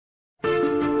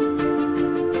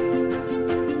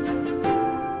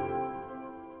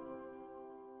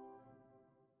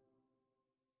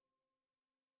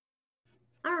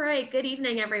right, good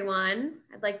evening, everyone.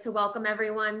 I'd like to welcome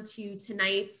everyone to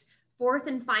tonight's fourth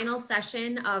and final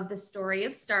session of the Story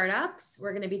of Startups.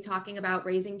 We're going to be talking about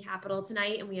raising capital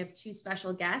tonight, and we have two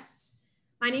special guests.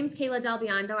 My name is Kayla Del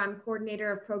Biondo. I'm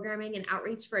coordinator of programming and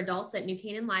outreach for adults at New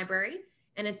Canaan Library,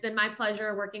 and it's been my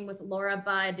pleasure working with Laura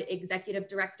Budd, executive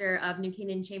director of New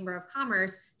Canaan Chamber of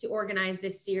Commerce, to organize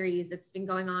this series that's been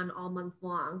going on all month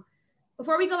long.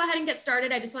 Before we go ahead and get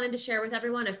started, I just wanted to share with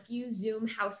everyone a few Zoom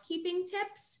housekeeping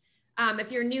tips.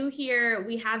 If you're new here,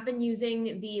 we have been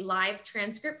using the live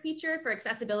transcript feature for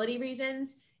accessibility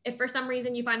reasons. If for some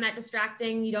reason you find that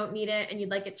distracting, you don't need it, and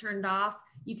you'd like it turned off,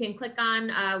 you can click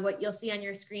on what you'll see on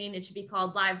your screen. It should be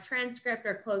called live transcript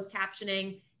or closed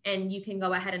captioning, and you can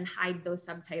go ahead and hide those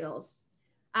subtitles.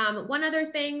 One other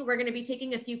thing, we're going to be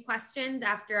taking a few questions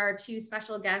after our two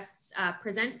special guests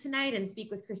present tonight and speak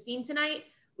with Christine tonight.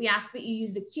 We ask that you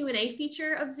use the Q&A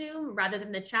feature of Zoom rather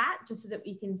than the chat, just so that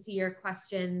we can see your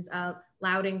questions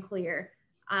loud and clear.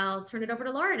 I'll turn it over to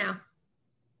Laura now.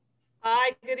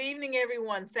 Hi, good evening,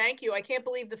 everyone. Thank you. I can't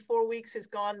believe the 4 weeks has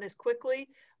gone this quickly.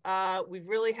 We've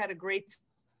really had a great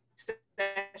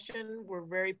session. We're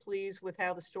very pleased with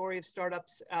how the Story of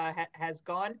Startups has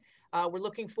gone. We're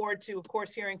looking forward to, of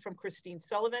course, hearing from Christine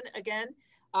Sullivan again.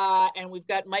 And we've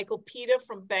got Michael Pita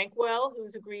from Bankwell,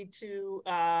 who's agreed to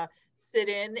sit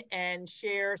in and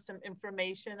share some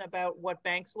information about what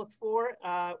banks look for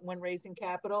when raising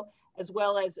capital, as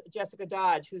well as Jessica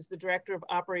Dodge, who's the Director of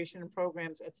Operation and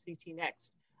Programs at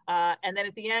CTNext. And then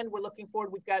at the end, we're looking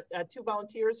forward, we've got 2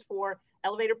 volunteers for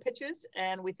elevator pitches,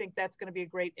 and we think that's going to be a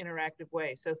great interactive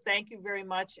way. So thank you very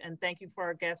much, and thank you for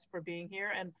our guests for being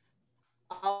here. And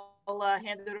I'll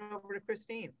hand it over to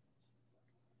Christine.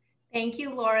 Thank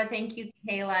you, Laura. Thank you,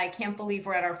 Kayla. I can't believe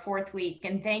we're at our 4th week.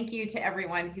 And thank you to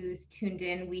everyone who's tuned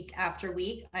in week after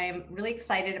week. I am really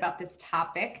excited about this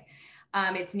topic.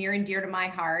 It's near and dear to my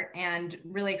heart, and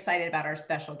really excited about our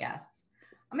special guests.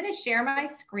 I'm going to share my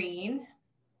screen.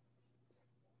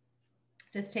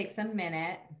 Just takes a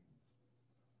minute.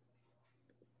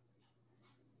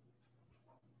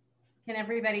 Can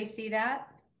everybody see that?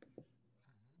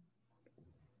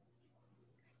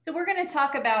 So we're going to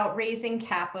talk about raising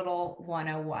capital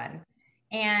 101.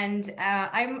 And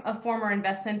I'm a former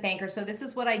investment banker, so this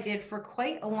is what I did for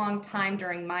quite a long time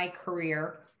during my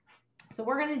career. So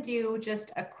we're going to do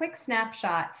just a quick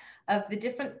snapshot of the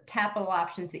different capital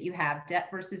options that you have, debt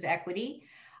versus equity,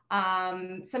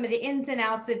 some of the ins and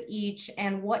outs of each,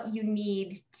 and what you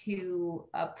need to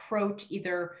approach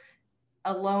either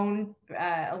a loan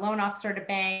officer at a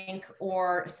bank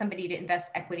or somebody to invest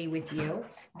equity with you.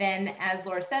 Then, as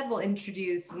Laura said, we'll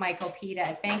introduce Michael Pita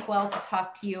at Bankwell to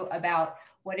talk to you about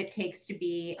what it takes to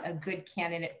be a good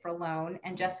candidate for loan.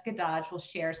 And Jessica Dodge will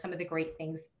share some of the great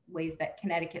ways that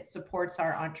Connecticut supports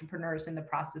our entrepreneurs in the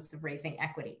process of raising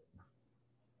equity.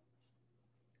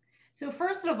 So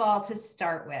first of all, to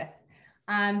start with,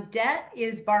 debt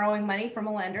is borrowing money from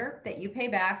a lender that you pay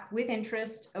back with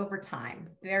interest over time.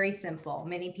 Very simple.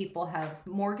 Many people have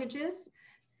mortgages,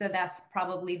 so that's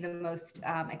probably the most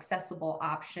accessible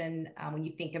option when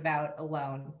you think about a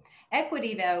loan.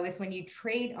 Equity, though, is when you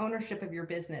trade ownership of your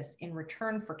business in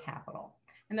return for capital.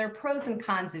 And there are pros and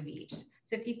cons of each.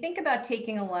 So if you think about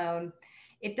taking a loan,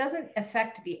 it doesn't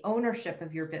affect the ownership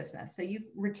of your business. So you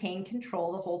retain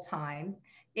control the whole time.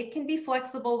 It can be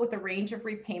flexible with a range of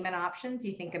repayment options.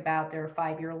 You think about there are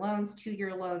 5-year loans,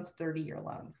 2-year loans, 30-year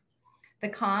loans. The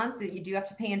cons that you do have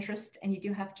to pay interest and you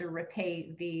do have to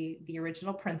repay the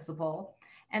original principal.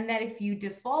 And that if you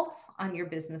default on your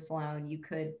business loan, you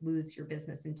could lose your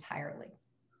business entirely.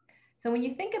 So when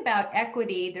you think about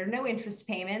equity, there are no interest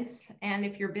payments. And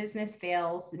if your business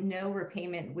fails, no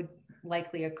repayment would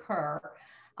likely occur.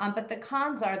 But the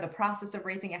cons are the process of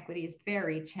raising equity is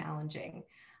very challenging.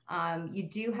 You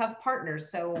do have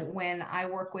partners. So when I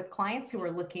work with clients who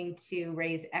are looking to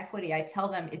raise equity, I tell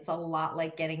them it's a lot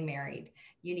like getting married.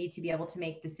 You need to be able to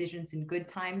make decisions in good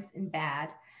times and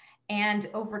bad. And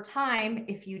over time,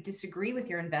 if you disagree with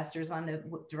your investors on the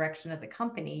direction of the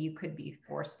company, you could be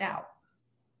forced out.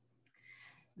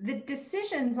 The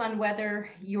decisions on whether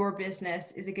your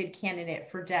business is a good candidate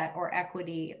for debt or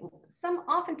equity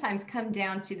oftentimes come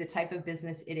down to the type of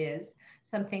business it is.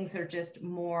 Some things are just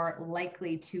more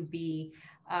likely to be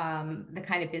the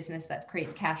kind of business that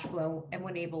creates cash flow and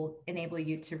would enable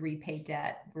you to repay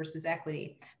debt versus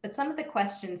equity. But some of the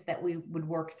questions that we would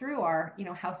work through are,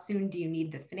 how soon do you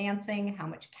need the financing? How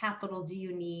much capital do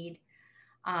you need?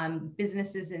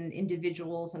 Businesses and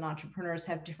individuals and entrepreneurs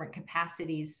have different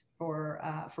capacities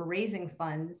for raising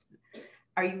funds.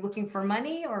 Are you looking for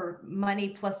money or money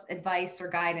plus advice or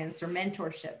guidance or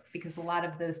mentorship? Because a lot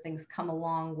of those things come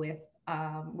along with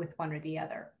one or the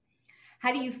other.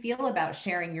 How do you feel about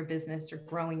sharing your business or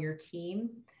growing your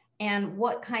team? And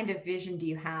what kind of vision do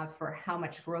you have for how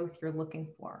much growth you're looking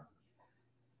for?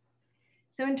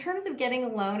 So in terms of getting a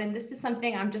loan, and this is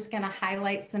something I'm just going to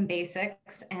highlight some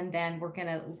basics, and then we're going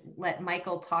to let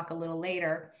Michael talk a little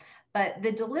later. But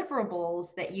the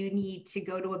deliverables that you need to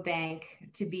go to a bank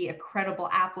to be a credible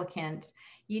applicant,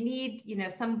 you need,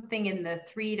 something in the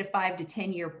 3 to 5 to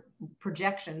 10 year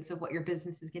projections of what your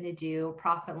business is going to do,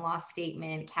 profit and loss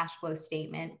statement, cash flow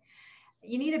statement.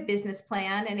 You need a business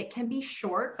plan, and it can be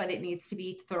short, but it needs to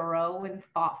be thorough and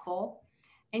thoughtful.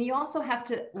 And you also have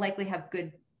to likely have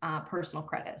good personal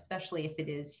credit, especially if it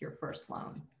is your first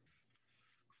loan.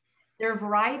 There are a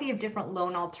variety of different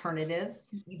loan alternatives.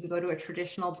 You can go to a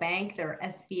traditional bank. There are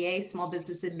SBA, Small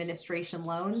Business Administration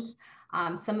loans.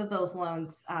 Some of those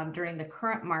loans during the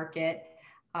current market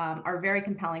are very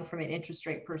compelling from an interest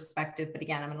rate perspective. But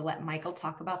again, I'm going to let Michael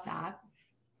talk about that.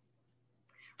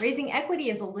 Raising equity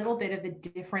is a little bit of a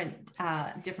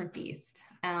different beast.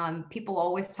 People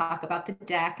always talk about the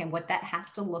deck and what that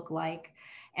has to look like.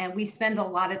 And we spend a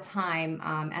lot of time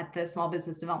at the Small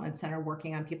Business Development Center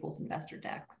working on people's investor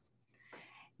decks.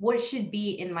 What should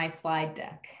be in my slide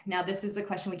deck? Now, this is a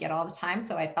question we get all the time,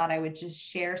 so I thought I would just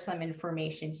share some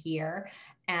information here.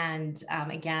 And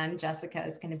again, Jessica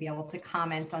is going to be able to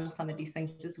comment on some of these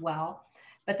things as well.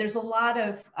 But there's a lot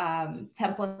of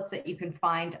templates that you can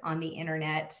find on the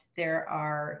internet. There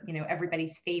are,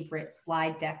 everybody's favorite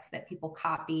slide decks that people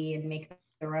copy and make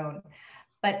their own.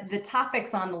 But the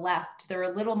topics on the left, they're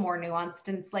a little more nuanced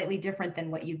and slightly different than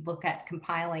what you'd look at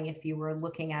compiling if you were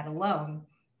looking at a loan.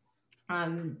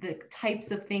 The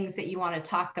types of things that you want to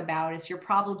talk about is your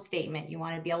problem statement. You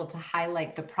want to be able to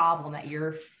highlight the problem that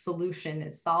your solution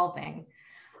is solving.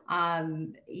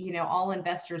 All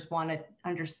investors want to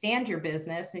understand your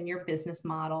business and your business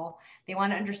model. They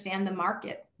want to understand the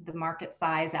market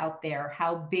size out there.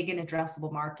 How big an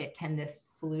addressable market can this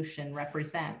solution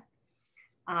represent?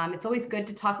 It's always good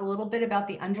to talk a little bit about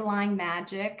the underlying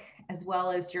magic, as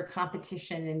well as your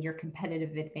competition and your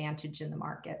competitive advantage in the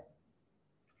market.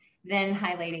 Then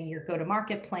highlighting your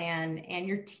go-to-market plan and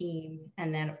your team,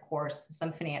 and then of course,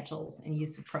 some financials and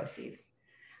use of proceeds.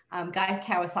 Guy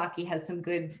Kawasaki has some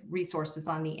good resources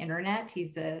on the internet.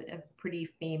 He's a pretty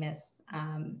famous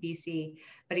VC,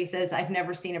 but he says, I've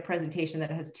never seen a presentation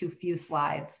that has too few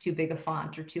slides, too big a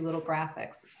font, or too little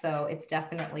graphics. So it's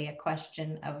definitely a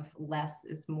question of less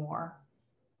is more.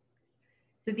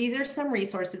 So these are some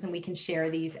resources, and we can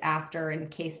share these after in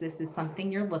case this is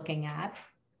something you're looking at.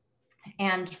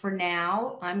 And for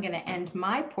now, I'm going to end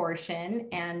my portion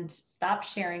and stop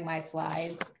sharing my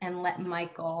slides and let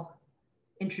Michael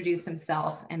introduce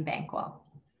himself and Bankwell.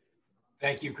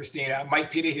 Thank you, Christine. Mike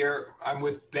Peter here. I'm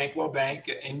with Bankwell Bank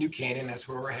in New Canaan. That's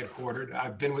where we're headquartered.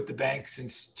 I've been with the bank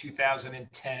since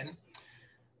 2010.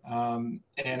 And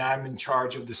I'm in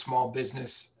charge of the small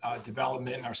business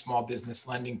development and our small business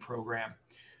lending program.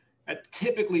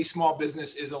 Typically, small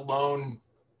business is a loan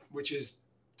which is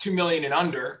 $2 million and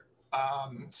under.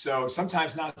 So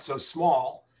sometimes not so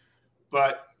small,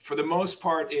 but for the most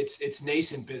part, it's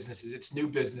nascent businesses, it's new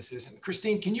businesses. And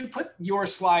Christine, can you put your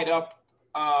slide up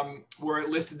where it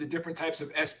listed the different types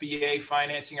of SBA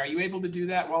financing? Are you able to do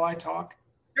that while I talk?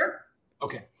 Sure.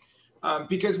 Okay.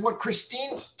 Because what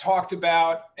Christine talked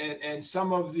about and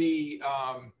some of the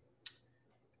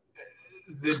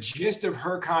gist of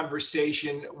her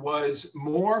conversation was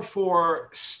more for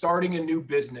starting a new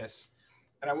business.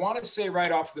 And I want to say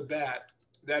right off the bat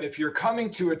that if you're coming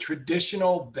to a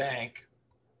traditional bank,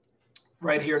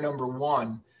 right here, number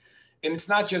one, and it's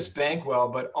not just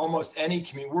Bankwell, but almost any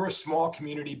community, we're a small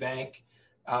community bank.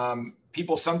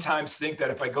 People sometimes think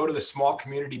that if I go to the small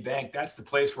community bank, that's the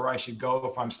place where I should go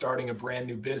if I'm starting a brand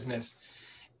new business.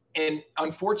 And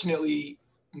unfortunately,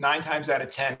 9 times out of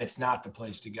 10, it's not the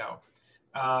place to go.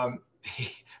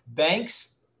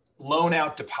 Banks loan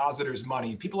out depositors'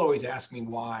 money. People always ask me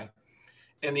why.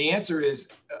 And the answer is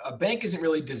a bank isn't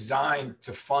really designed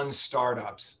to fund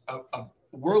startups.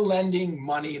 We're lending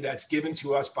money that's given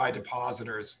to us by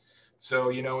depositors. So,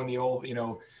 in the old,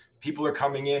 people are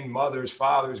coming in, mothers,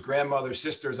 fathers, grandmothers,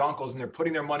 sisters, uncles, and they're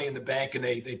putting their money in the bank, and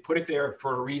they put it there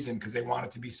for a reason because they want it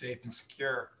to be safe and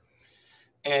secure.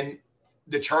 And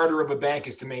the charter of a bank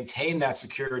is to maintain that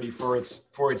security for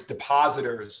its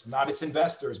depositors, not its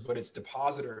investors, but its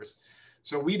depositors.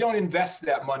 So we don't invest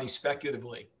that money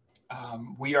speculatively.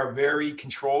 We are very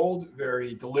controlled,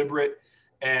 very deliberate,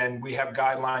 and we have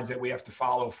guidelines that we have to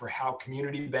follow for how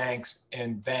community banks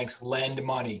and banks lend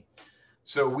money.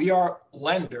 So we are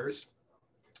lenders,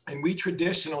 and we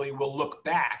traditionally will look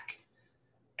back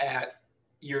at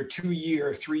your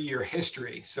 2-year, 3-year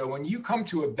history. So when you come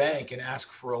to a bank and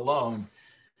ask for a loan,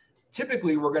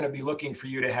 typically we're going to be looking for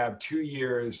you to have 2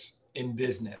 years in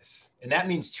business. And that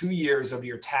means 2 years of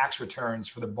your tax returns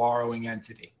for the borrowing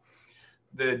entity.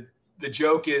 The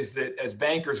joke is that as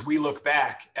bankers, we look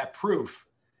back at proof,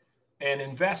 and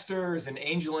investors and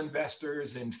angel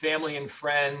investors and family and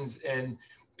friends and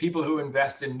people who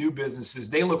invest in new businesses,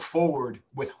 they look forward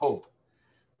with hope.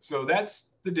 So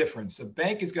that's the difference. A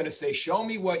bank is going to say, show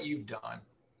me what you've done.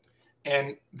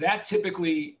 And that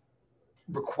typically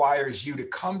requires you to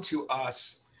come to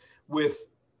us with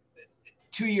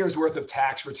 2 years worth of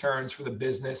tax returns for the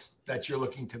business that you're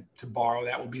looking to borrow.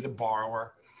 That will be the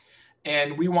borrower.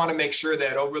 And we want to make sure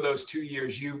that over those 2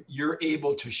 years, you're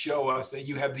able to show us that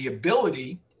you have the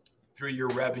ability through your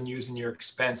revenues and your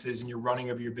expenses and your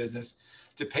running of your business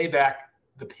to pay back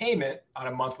the payment on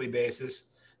a monthly basis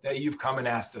that you've come and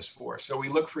asked us for. So we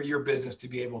look for your business to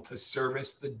be able to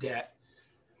service the debt,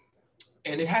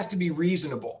 and it has to be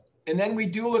reasonable. And then we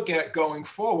do look at going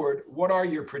forward, what are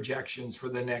your projections for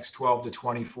the next 12 to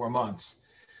 24 months?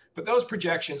 But those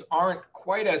projections aren't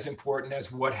quite as important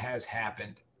as what has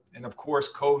happened. And of course,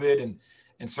 COVID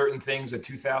and certain things, the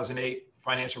 2008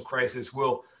 financial crisis,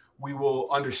 we will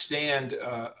understand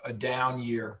a down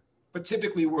year. But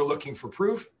typically we're looking for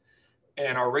proof,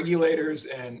 and our regulators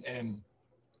and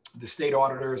the state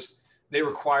auditors, they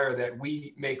require that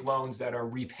we make loans that are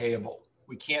repayable.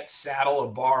 We can't saddle a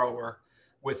borrower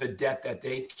with a debt that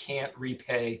they can't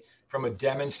repay from a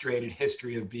demonstrated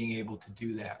history of being able to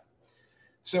do that.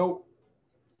 So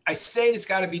I say it's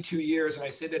got to be 2 years, and I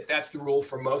say that that's the rule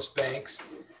for most banks,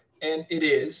 and it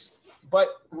is.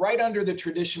 But right under the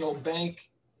traditional bank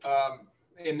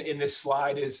in this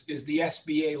slide is the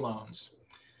SBA loans.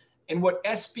 And what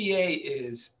SBA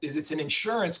is it's an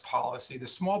insurance policy. The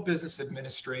Small Business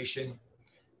Administration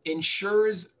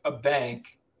insures a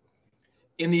bank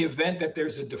in the event that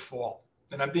there's a default.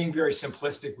 And I'm being very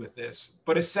simplistic with this,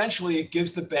 but essentially it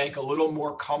gives the bank a little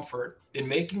more comfort in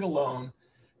making a loan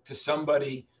to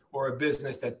somebody or a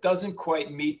business that doesn't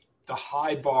quite meet the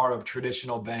high bar of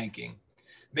traditional banking.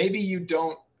 Maybe you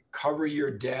don't cover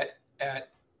your debt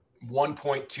at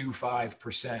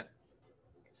 1.25%.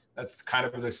 That's kind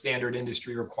of the standard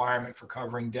industry requirement for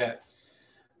covering debt.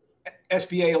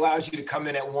 SBA allows you to come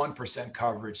in at 1%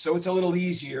 coverage. So it's a little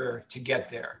easier to get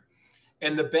there.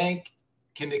 And the bank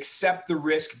can accept the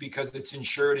risk because it's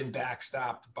insured and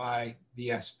backstopped by the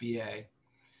SBA.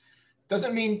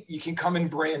 Doesn't mean you can come in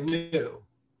brand new,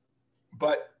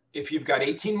 but if you've got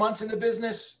 18 months in the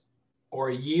business or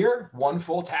a year, one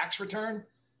full tax return,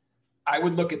 I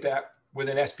would look at that with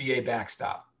an SBA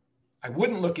backstop. I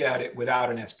wouldn't look at it without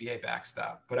an SBA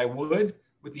backstop, but I would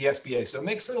with the SBA. So it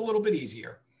makes it a little bit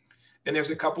easier. And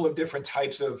there's a couple of different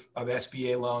types of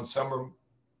SBA loans. Some are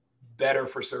better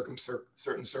for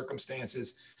certain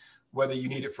circumstances, whether you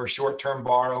need it for short-term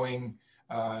borrowing,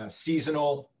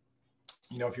 seasonal,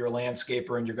 if you're a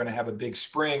landscaper and you're going to have a big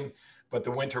spring, but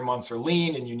the winter months are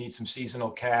lean and you need some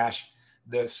seasonal cash,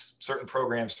 there's certain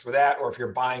programs for that. Or if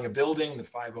you're buying a building, the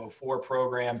 504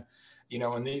 program,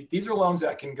 and these are loans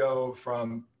that can go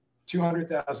from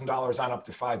 $200,000 on up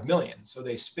to $5 million. So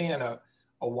they span a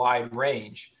wide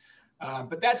range.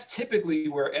 But that's typically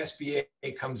where SBA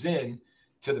comes in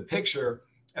to the picture,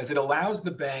 as it allows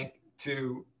the bank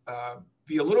to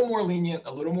be a little more lenient,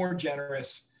 a little more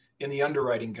generous in the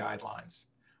underwriting guidelines.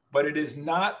 But it is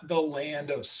not the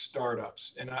land of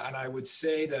startups. And I would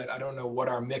say that I don't know what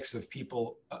our mix of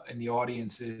people in the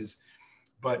audience is,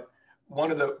 but one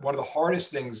of the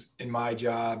hardest things in my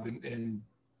job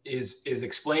is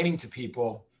explaining to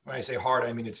people. When I say hard,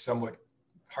 I mean it's somewhat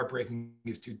heartbreaking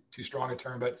is too strong a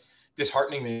term, but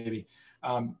disheartening maybe.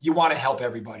 You want to help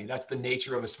everybody. That's the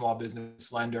nature of a small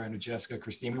business lender. And Jessica,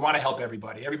 Christine, we want to help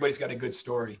everybody. Everybody's got a good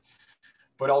story.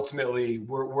 But ultimately,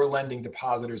 we're lending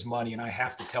depositors money, and I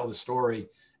have to tell the story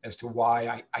as to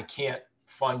why I can't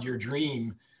fund your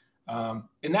dream.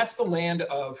 And that's the land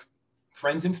of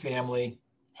friends and family,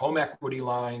 home equity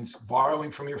lines, borrowing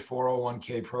from your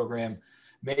 401k program,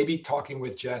 maybe talking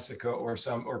with Jessica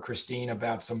or Christine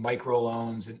about some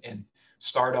microloans and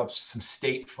startups, some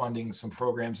state funding, some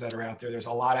programs that are out there. There's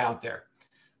a lot out there.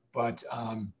 But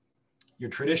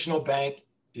your traditional bank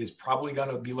is probably going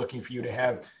to be looking for you to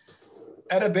have,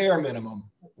 at a bare minimum,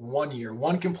 1 year,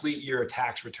 one complete year of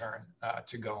tax return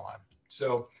to go on.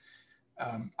 So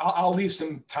I'll leave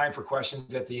some time for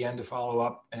questions at the end to follow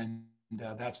up. And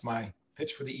that's my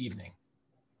pitch for the evening.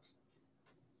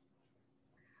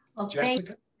 Well, Jessica? thank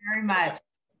you very much.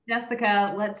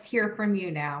 Jessica, let's hear from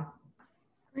you now.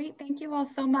 Great, thank you all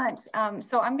so much.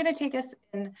 So I'm going to take us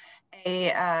in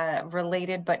a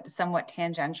related but somewhat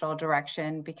tangential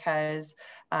direction because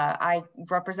I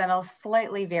represent a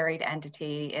slightly varied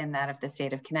entity in that of the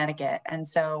state of Connecticut. And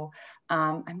so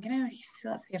I'm going to,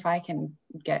 let's see if I can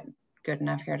get good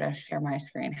enough here to share my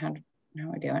screen. How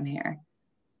are we doing here?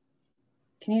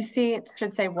 Can you see, it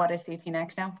should say what is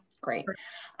CTNext now? Great.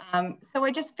 So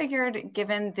I just figured,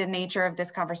 given the nature of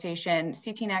this conversation,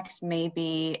 CTNext may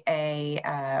be a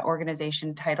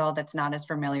organization title that's not as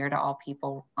familiar to all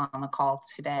people on the call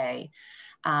today.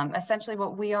 Essentially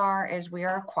what we are is we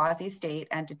are a quasi-state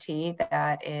entity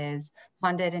that is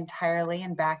funded entirely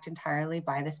and backed entirely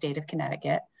by the state of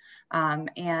Connecticut.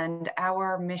 And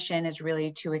our mission is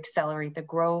really to accelerate the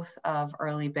growth of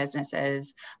early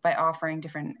businesses by offering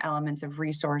different elements of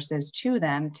resources to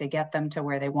them to get them to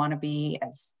where they want to be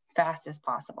as fast as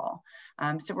possible.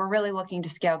 So we're really looking to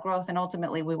scale growth, and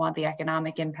ultimately we want the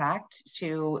economic impact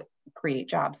to create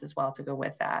jobs as well to go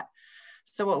with that.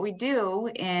 So what we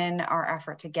do in our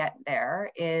effort to get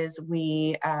there is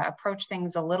we approach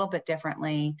things a little bit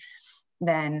differently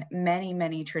than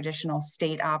many traditional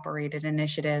state-operated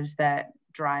initiatives that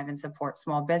drive and support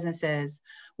small businesses.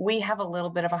 We have a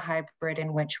little bit of a hybrid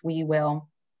in which we will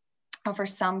offer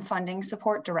some funding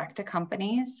support direct to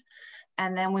companies,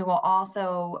 and then we will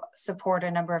also support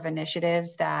a number of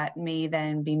initiatives that may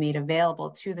then be made available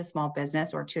to the small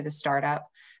business or to the startup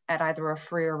at either a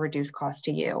free or reduced cost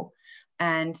to you.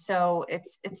 And so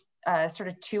it's a sort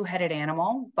of two-headed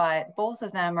animal, but both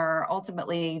of them are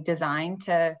ultimately designed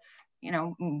to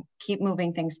keep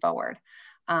moving things forward.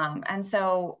 And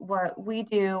so what we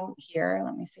do here,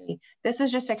 let me see, this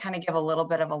is just to kind of give a little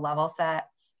bit of a level set.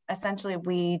 Essentially,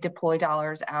 we deploy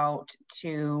dollars out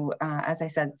to, as I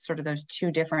said, sort of those two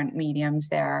different mediums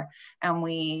there. And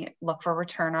we look for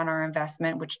return on our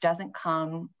investment, which doesn't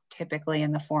come typically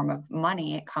in the form of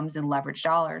money, it comes in leveraged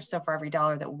dollars. So for every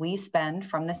dollar that we spend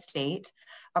from the state,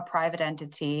 a private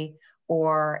entity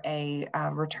or a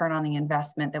return on the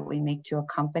investment that we make to a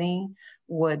company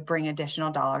would bring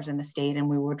additional dollars in the state, and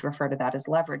we would refer to that as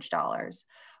leverage dollars.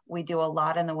 We do a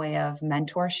lot in the way of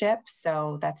mentorship,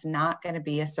 so that's not going to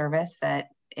be a service that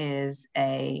is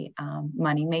a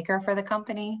moneymaker for the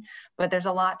company, but there's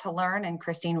a lot to learn, and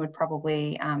Christine would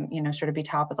probably sort of be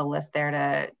top of the list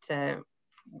there to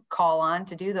call on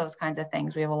to do those kinds of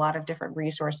things. We have a lot of different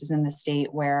resources in the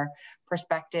state where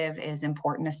perspective is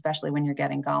important, especially when you're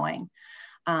getting going.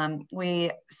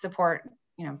 We support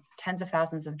tens of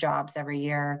thousands of jobs every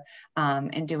year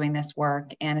in doing this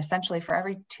work. And essentially for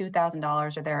every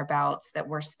 $2,000 or thereabouts that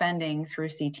we're spending through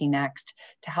CTNext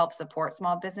to help support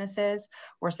small businesses,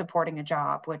 we're supporting a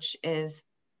job, which is,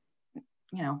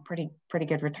 pretty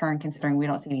good return considering we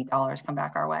don't see any dollars come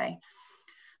back our way.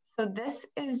 So this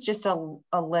is just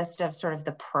a list of sort of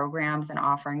the programs and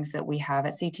offerings that we have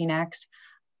at CTNext.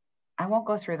 I won't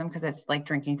go through them because it's like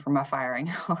drinking from a fire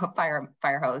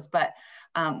hose. But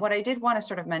what I did want to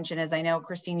sort of mention is, I know,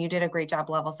 Christine, you did a great job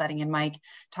level setting, and Mike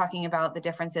talking about the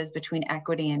differences between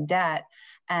equity and debt.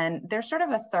 And there's sort of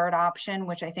a third option,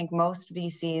 which I think most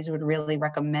VCs would really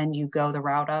recommend you go the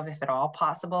route of, if at all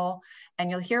possible.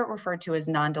 And you'll hear it referred to as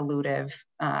non-dilutive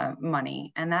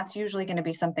money. And that's usually going to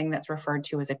be something that's referred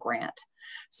to as a grant.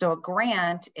 So a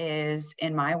grant is,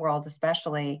 in my world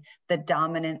especially, the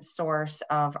dominant source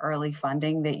of early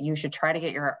funding that you should try to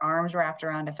get your arms wrapped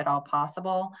around if at all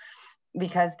possible,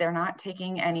 because they're not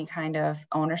taking any kind of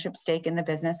ownership stake in the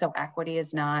business. So equity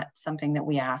is not something that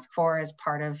we ask for as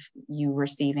part of you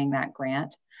receiving that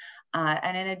grant.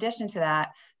 And in addition to that,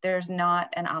 there's not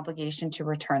an obligation to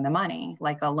return the money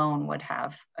like a loan would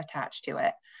have attached to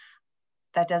it.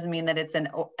 That doesn't mean that it's an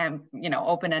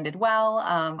open-ended well.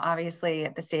 Obviously,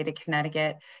 at the state of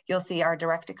Connecticut, you'll see our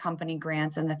direct-to-company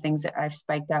grants and the things that I've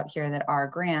spiked out here that are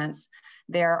grants.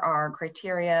 There are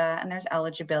criteria and there's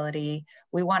eligibility.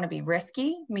 We want to be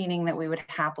risky, meaning that we would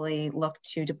happily look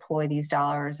to deploy these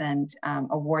dollars and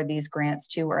award these grants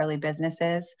to early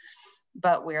businesses.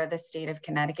 But we're the state of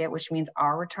Connecticut, which means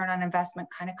our return on investment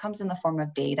kind of comes in the form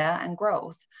of data and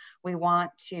growth. We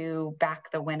want to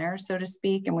back the winners, so to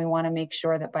speak, and we want to make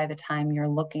sure that by the time you're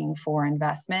looking for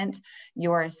investment,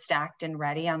 you're as stacked and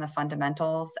ready on the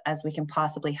fundamentals as we can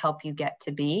possibly help you get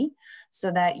to be,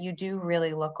 so that you do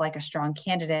really look like a strong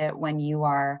candidate when you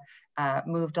are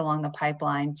moved along the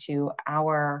pipeline to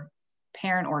our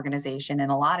parent organization in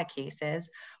a lot of cases,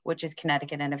 which is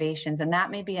Connecticut Innovations. And that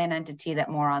may be an entity that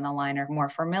more on the line are more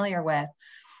familiar with.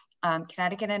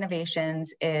 Connecticut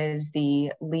Innovations is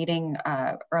the leading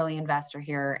early investor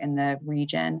here in the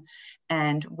region.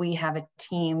 And we have a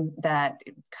team that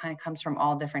kind of comes from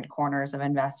all different corners of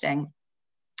investing.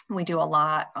 We do a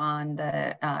lot on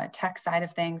the tech side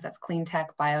of things. That's clean tech,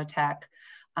 biotech,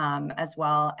 as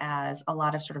well as a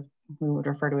lot of sort of, we would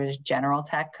refer to it as general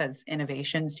tech, because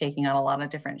innovation's taking on a lot of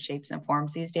different shapes and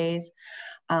forms these days.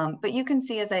 But you can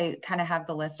see, as I kind of have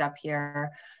the list up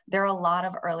here, there are a lot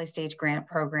of early stage grant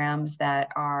programs that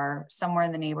are somewhere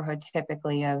in the neighborhood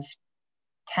typically of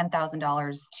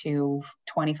 $10,000 to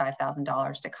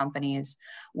 $25,000 to companies,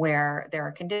 where there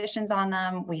are conditions on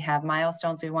them. We have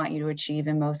milestones we want you to achieve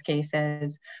in most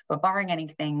cases, but barring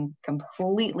anything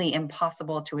completely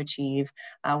impossible to achieve,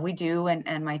 we do,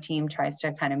 and my team tries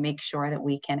to kind of make sure that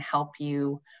we can help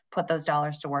you put those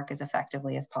dollars to work as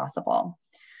effectively as possible.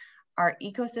 Our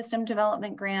ecosystem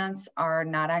development grants are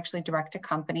not actually direct to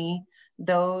company.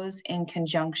 Those, in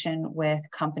conjunction with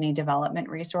company development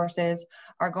resources,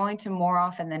 are going to more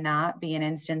often than not be an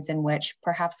instance in which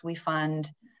perhaps we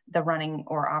fund the running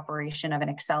or operation of an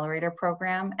accelerator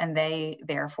program, and they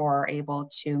therefore are able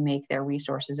to make their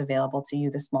resources available to you,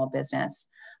 the small business,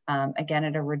 again,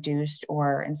 at a reduced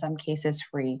or in some cases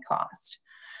free cost.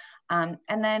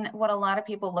 And then what a lot of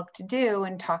people look to do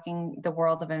in talking the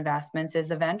world of investments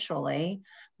is eventually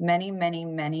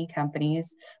many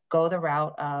companies go the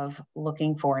route of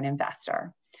looking for an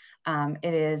investor.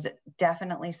 It is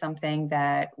definitely something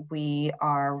that we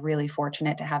are really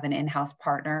fortunate to have an in-house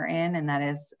partner in, and that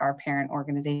is our parent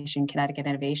organization, Connecticut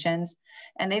Innovations.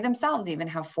 And they themselves even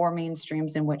have 4 main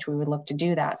streams in which we would look to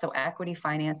do that. So equity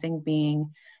financing being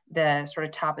the sort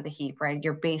of top of the heap, right?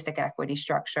 Your basic equity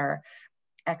structure.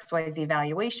 XYZ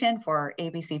valuation for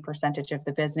ABC percentage of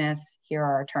the business. Here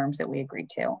are our terms that we agreed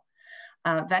to.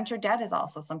 Venture debt is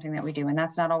also something that we do, and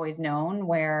that's not always known,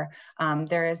 where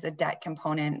there is a debt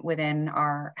component within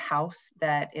our house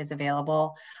that is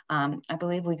available. I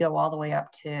believe we go all the way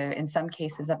up to, in some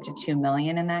cases, up to 2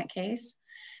 million in that case.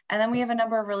 And then we have a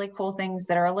number of really cool things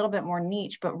that are a little bit more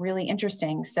niche, but really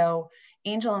interesting. So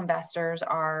angel investors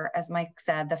are, as Mike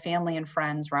said, the family and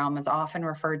friends realm is often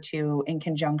referred to in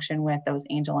conjunction with those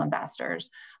angel investors.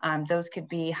 Those could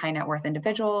be high net worth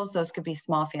individuals, those could be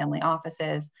small family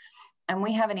offices. And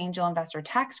we have an angel investor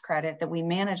tax credit that we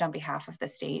manage on behalf of the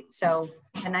state. So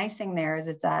the nice thing there is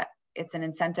it's an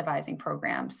incentivizing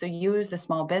program. So you as the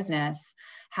small business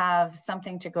have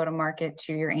something to go to market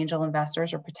to your angel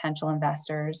investors or potential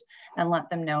investors and let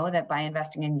them know that by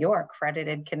investing in your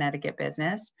accredited Connecticut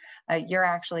business, you're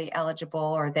actually eligible,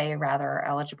 or they rather are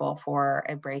eligible for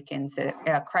a break in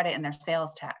credit in their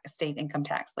sales tax, state income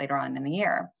tax later on in the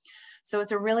year. So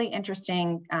it's a really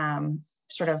interesting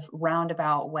sort of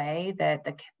roundabout way that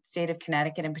the state of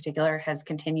Connecticut in particular has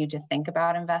continued to think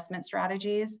about investment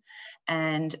strategies,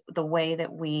 and the way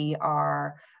that we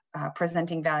are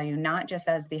presenting value, not just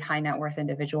as the high net worth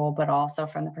individual, but also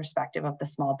from the perspective of the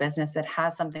small business that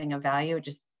has something of value. It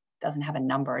just doesn't have a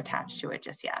number attached to it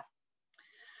just yet.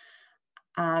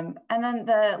 And then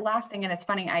the last thing, and it's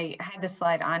funny, I had this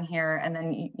slide on here, and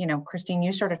then, you know, Christine,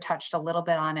 you sort of touched a little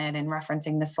bit on it in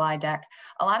referencing the slide deck.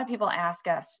 A lot of people ask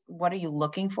us, what are you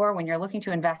looking for? When you're looking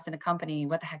to invest in a company,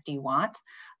 what the heck do you want?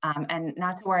 And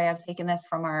not to worry, I've taken this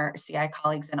from our CI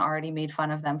colleagues and already made fun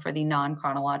of them for the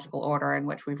non-chronological order in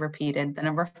which we've repeated the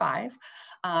number 5.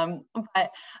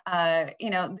 You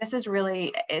know, this is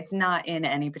really, it's not in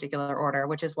any particular order,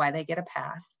 which is why they get a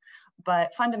pass.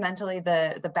 But fundamentally,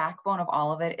 the backbone of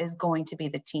all of it is going to be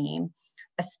the team,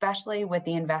 especially with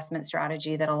the investment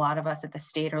strategy that a lot of us at the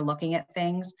state are looking at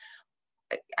things.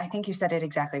 I think you said it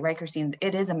exactly right, Christine.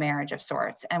 It is a marriage of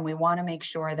sorts. And we want to make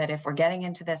sure that if we're getting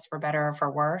into this for better or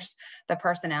for worse, the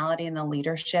personality and the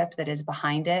leadership that is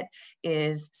behind it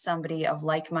is somebody of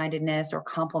like-mindedness or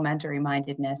complementary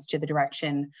mindedness to the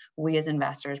direction we as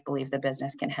investors believe the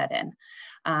business can head in.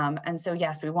 And so,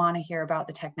 yes, we want to hear about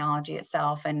the technology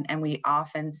itself. And we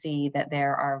often see that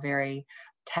there are very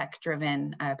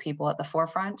tech-driven people at the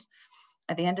forefront.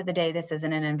 At the end of the day, this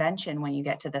isn't an invention when you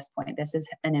get to this point. This is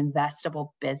an investable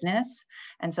business.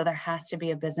 And so there has to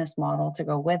be a business model to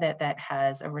go with it that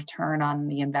has a return on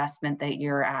the investment that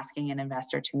you're asking an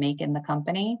investor to make in the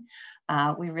company.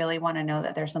 We really want to know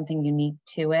that there's something unique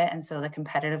to it. And so the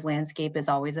competitive landscape is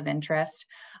always of interest.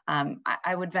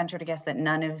 I would venture to guess that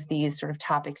none of these sort of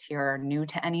topics here are new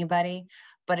to anybody,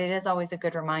 but it is always a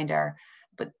good reminder.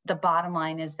 But the bottom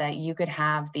line is that you could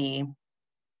have the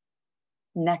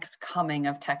next coming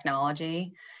of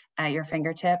technology at your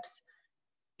fingertips.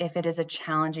 If it is a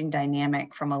challenging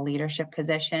dynamic from a leadership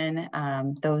position,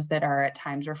 those that are at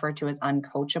times referred to as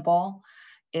uncoachable,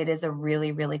 it is a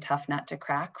really, really tough nut to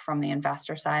crack from the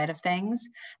investor side of things.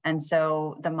 And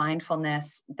so the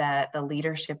mindfulness that the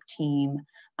leadership team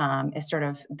is sort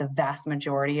of the vast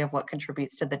majority of what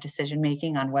contributes to the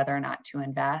decision-making on whether or not to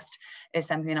invest is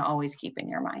something to always keep in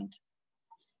your mind.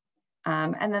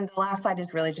 And then the last slide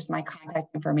is really just my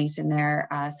contact information there.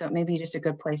 So it may be just a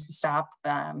good place to stop,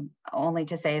 only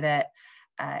to say that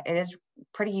it is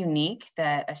pretty unique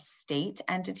that a state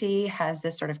entity has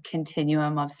this sort of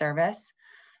continuum of service.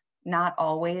 Not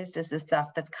always does the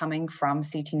stuff that's coming from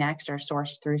CTNext or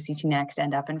sourced through CTNext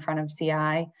end up in front of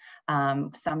CI.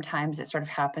 Sometimes it sort of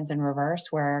happens in reverse,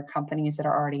 where companies that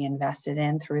are already invested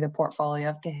in through the portfolio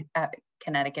of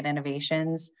Connecticut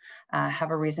Innovations have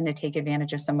a reason to take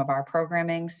advantage of some of our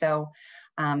programming. So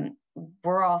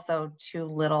we're also two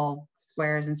little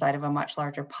squares inside of a much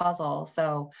larger puzzle.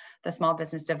 So the small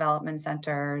business development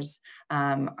centers,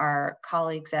 our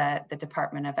colleagues at the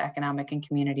Department of Economic and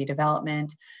Community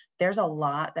Development, there's a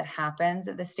lot that happens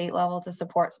at the state level to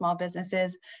support small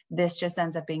businesses. This just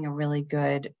ends up being a really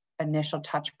good initial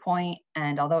touch point.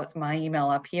 And although it's my email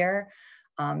up here,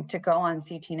 to go on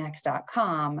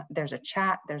CTNext.com, there's a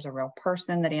chat, there's a real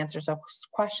person that answers those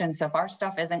questions. So if our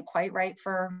stuff isn't quite right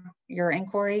for your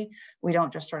inquiry, we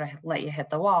don't just sort of let you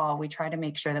hit the wall. We try to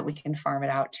make sure that we can farm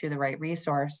it out to the right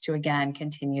resource to, again,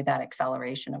 continue that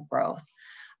acceleration of growth.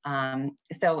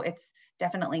 So it's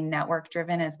definitely network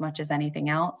driven as much as anything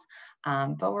else.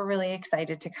 But we're really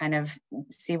excited to kind of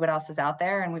see what else is out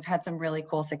there. And we've had some really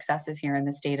cool successes here in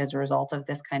the state as a result of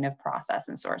this kind of process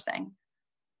and sourcing.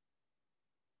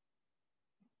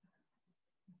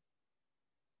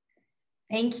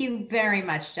 Thank you very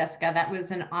much, Jessica. That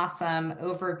was an awesome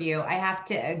overview. I have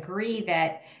to agree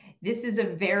that this is a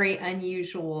very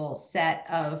unusual set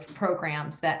of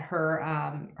programs that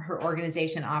her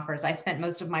organization offers. I spent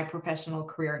most of my professional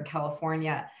career in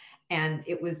California, and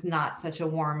it was not such a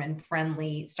warm and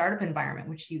friendly startup environment,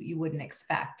 which you wouldn't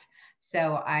expect.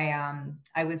 So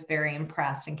I was very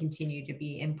impressed and continue to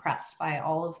be impressed by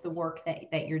all of the work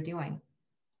that you're doing.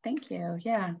 Thank you.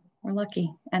 Yeah. We're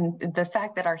lucky. And the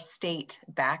fact that our state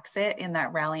backs it in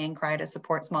that rallying cry to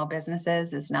support small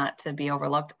businesses is not to be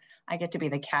overlooked. I get to be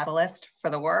the catalyst for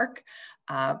the work,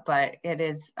 but it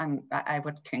is, I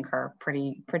would concur,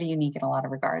 pretty unique in a lot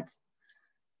of regards.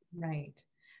 Right.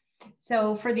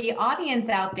 So for the audience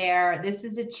out there, this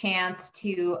is a chance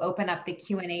to open up the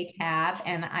Q&A tab,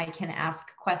 and I can ask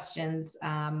questions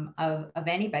of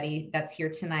anybody that's here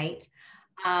tonight.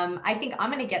 I think I'm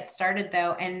going to get started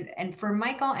though. And for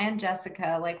Michael and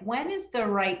Jessica, like, when is the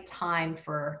right time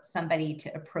for somebody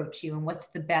to approach you, and what's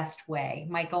the best way?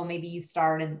 Michael, maybe you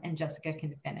start and Jessica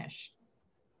can finish.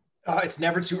 It's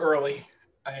never too early.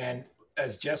 And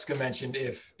as Jessica mentioned,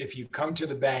 if you come to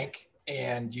the bank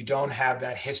and you don't have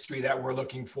that history that we're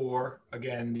looking for,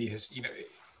 again,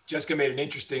 Jessica made an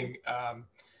interesting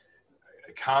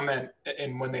comment,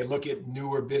 and when they look at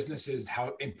newer businesses,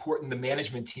 how important the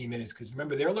management team is, because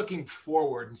remember, they're looking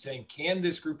forward and saying, can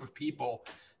this group of people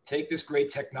take this great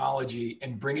technology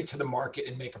and bring it to the market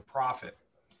and make a profit?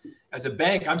 As a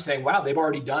bank, I'm saying, wow, they've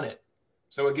already done it.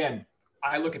 So again,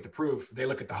 I look at the proof, they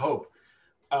look at the hope.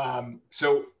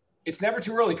 So it's never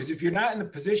too early, because if you're not in the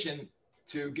position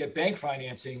to get bank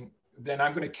financing, then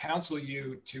I'm going to counsel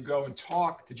you to go and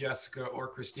talk to Jessica or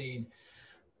Christine.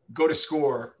 Go to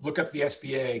SCORE, look up the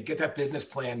SBA, get that business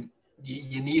plan.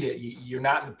 You need it. You're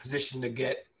not in the position to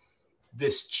get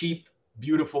this cheap,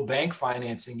 beautiful bank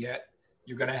financing yet.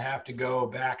 You're going to have to go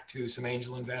back to some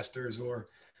angel investors or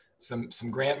some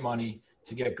grant money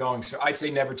to get going. So I'd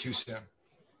say never too soon.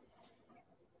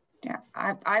 Yeah,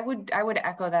 I would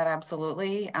echo that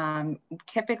absolutely.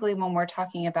 Typically, when we're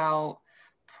talking about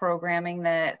programming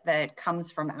that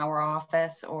comes from our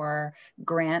office or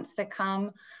grants that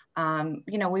come,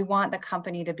 we want the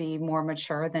company to be more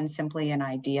mature than simply an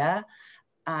idea.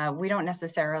 We don't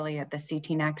necessarily at the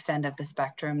CTNext end of the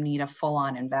spectrum need a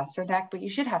full-on investor deck, but you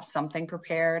should have something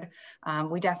prepared.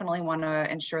 We definitely want to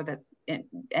ensure that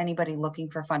anybody looking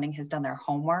for funding has done their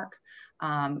homework.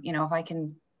 If I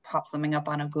can pop something up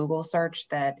on a Google search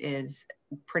that is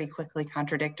pretty quickly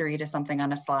contradictory to something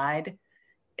on a slide,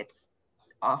 it's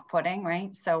off-putting,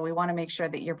 right? So we want to make sure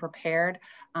that you're prepared.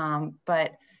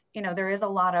 But there is a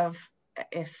lot of,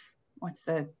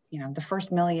 the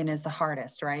first million is the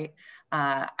hardest, right?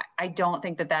 I don't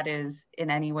think that is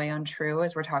in any way untrue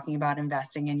as we're talking about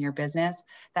investing in your business.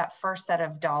 That first set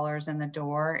of dollars in the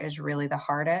door is really the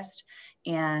hardest.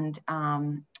 And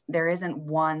there isn't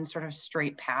one sort of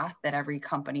straight path that every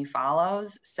company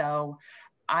follows. So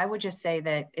I would just say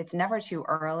that it's never too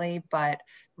early, but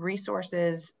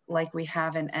resources like we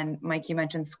have, and Mike, you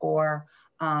mentioned SCORE,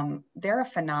 they're a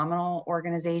phenomenal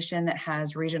organization that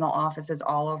has regional offices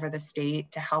all over the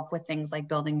state to help with things like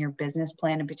building your business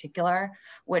plan in particular,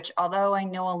 which, although I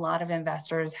know a lot of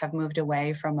investors have moved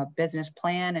away from a business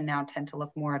plan and now tend to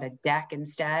look more at a deck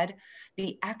instead,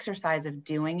 the exercise of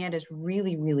doing it is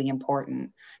really, really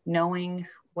important. Knowing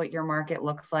what your market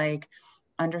looks like,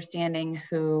 understanding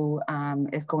who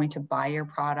is going to buy your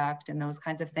product, and those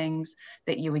kinds of things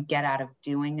that you would get out of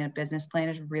doing a business plan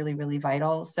is really, really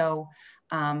vital. So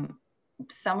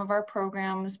some of our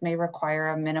programs may require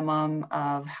a minimum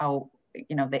of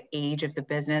the age of the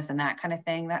business and that kind of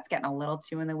thing. That's getting a little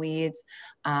too in the weeds.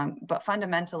 But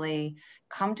fundamentally,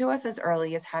 come to us as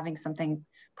early as having something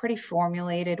pretty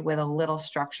formulated with a little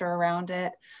structure around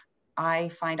it. I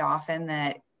find often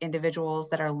that individuals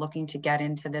that are looking to get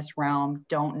into this realm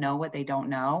don't know what they don't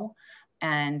know.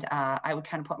 And I would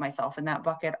kind of put myself in that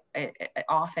bucket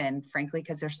often, frankly,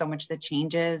 because there's so much that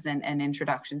changes and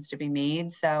introductions to be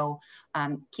made. So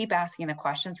keep asking the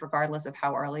questions regardless of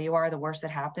how early you are. The worst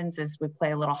that happens is we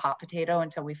play a little hot potato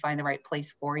until we find the right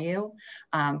place for you.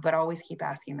 But always keep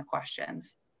asking the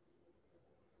questions.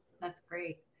 That's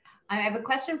great. I have a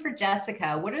question for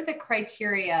Jessica. What are the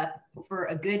criteria for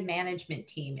a good management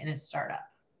team in a startup?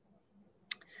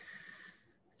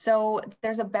 So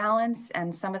there's a balance,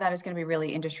 and some of that is going to be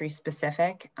really industry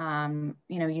specific.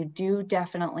 You do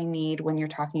definitely need, when you're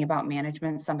talking about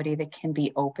management, somebody that can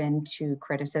be open to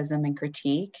criticism and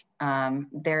critique.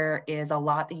 There is a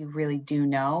lot that you really do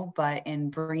know, but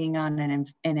in bringing on an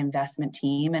investment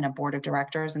team and a board of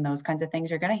directors and those kinds of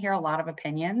things, you're going to hear a lot of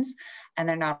opinions, and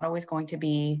they're not always going to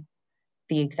be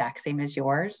the exact same as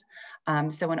yours.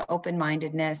 So an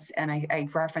open-mindedness, and I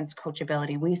reference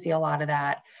coachability. We see a lot of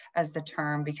that as the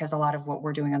term because a lot of what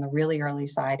we're doing on the really early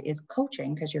side is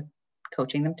coaching, because you're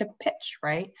coaching them to pitch,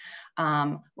 right?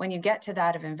 When you get to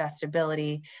that of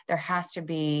investability, there has to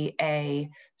be a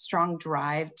strong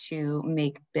drive to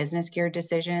make business geared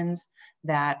decisions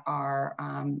that are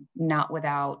not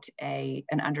without an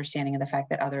understanding of the fact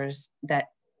that others that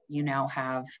you now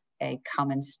have a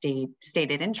common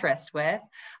stated interest with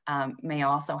may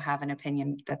also have an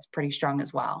opinion that's pretty strong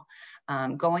as well.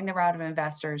 Going the route of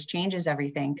investors changes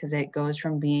everything, because it goes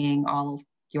from being all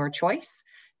your choice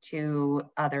to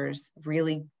others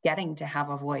really getting to have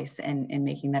a voice in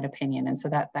making that opinion. And so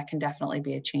that can definitely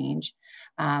be a change.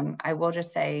 I will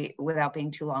just say, without being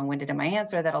too long-winded in my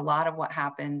answer, that a lot of what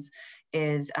happens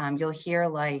is you'll hear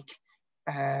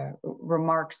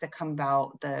remarks that come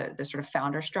about the sort of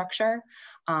founder structure.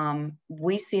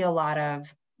 We see a lot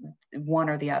of one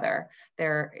or the other.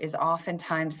 There is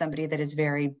oftentimes somebody that is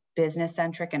very business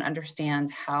centric and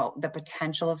understands how the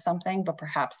potential of something, but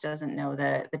perhaps doesn't know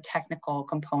the technical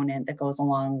component that goes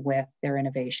along with their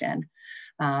innovation.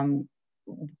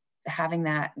 Having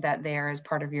that there as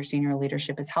part of your senior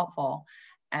leadership is helpful,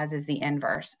 as is the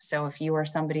inverse. So if you are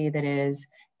somebody that is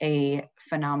a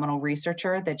phenomenal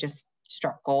researcher that just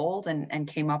struck gold and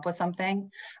came up with something,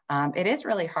 it is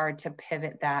really hard to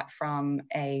pivot that from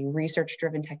a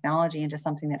research-driven technology into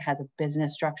something that has a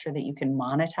business structure that you can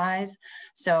monetize.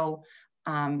 So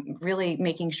really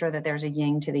making sure that there's a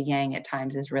yin to the yang at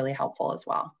times is really helpful as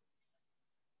well.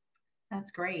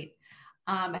 That's great.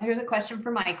 Here's a question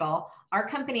for Michael. Our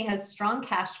company has strong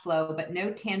cash flow, but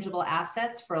no tangible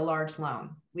assets for a large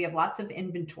loan. We have lots of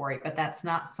inventory, but that's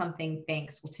not something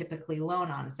banks will typically loan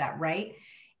on. Is that right?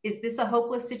 Is this a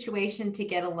hopeless situation to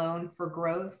get a loan for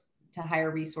growth, to hire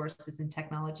resources and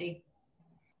technology?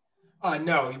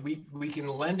 No, we can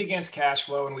lend against cash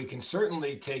flow, and we can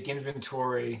certainly take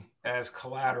inventory as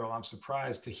collateral. I'm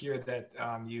surprised to hear that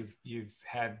you've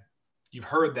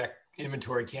heard that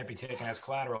inventory can't be taken as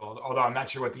collateral, although I'm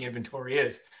not sure what the inventory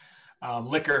is.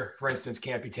 Liquor, for instance,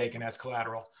 can't be taken as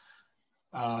collateral.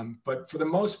 But for the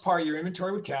most part, your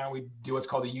inventory would count. We do what's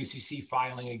called a UCC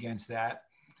filing against that.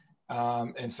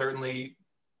 And certainly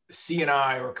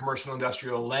C&I, or commercial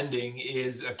industrial lending,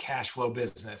 is a cash flow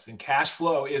business, and cash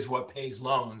flow is what pays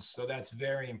loans. So that's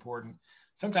very important,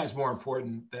 sometimes more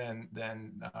important than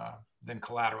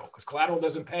collateral, because collateral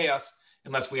doesn't pay us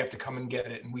unless we have to come and get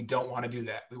it. And we don't want to do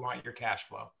that. We want your cash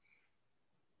flow.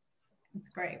 That's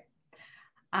great.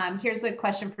 Here's a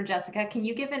question for Jessica. Can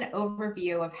you give an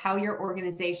overview of how your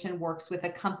organization works with a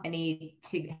company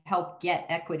to help get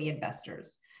equity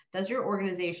investors? Does your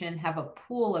organization have a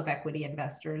pool of equity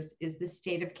investors? Is the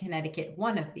state of Connecticut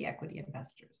one of the equity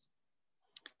investors?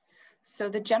 So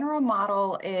the general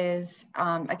model is,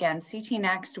 again,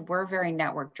 CTNext, we're very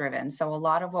network driven. So a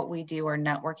lot of what we do are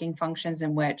networking functions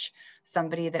in which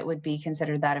somebody that would be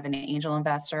considered that of an angel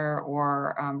investor,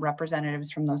 or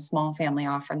representatives from those small family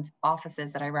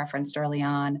offices that I referenced early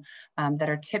on, that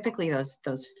are typically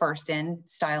those first in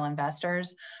style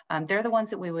investors. They're the ones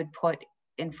that we would put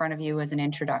in front of you as an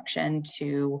introduction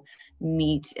to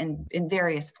meet in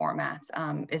various formats.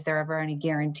 Is there ever any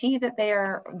guarantee that they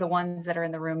are the ones that are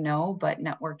in the room? No, but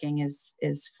networking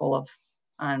is full of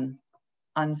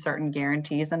uncertain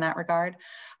guarantees in that regard.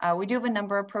 We do have a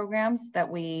number of programs that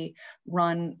we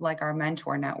run, like our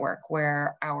mentor network,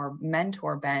 where our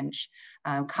mentor bench,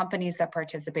 companies that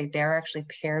participate, they're actually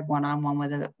paired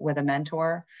one-on-one with a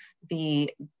mentor,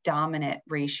 the dominant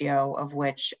ratio of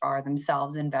which are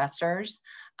themselves investors.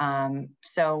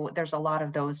 So there's a lot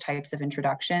of those types of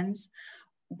introductions.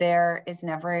 There is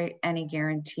never any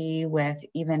guarantee with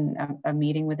even a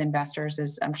meeting with investors,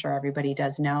 as I'm sure everybody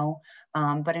does know.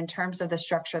 But in terms of the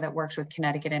structure that works with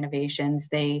Connecticut Innovations,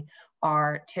 they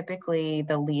are typically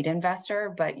the lead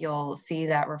investor, but you'll see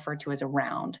that referred to as a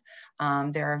round.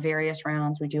 There are various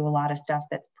rounds. We do a lot of stuff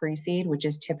that's pre-seed, which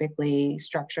is typically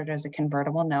structured as a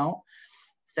convertible note.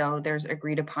 So there's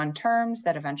agreed upon terms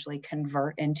that eventually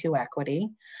convert into equity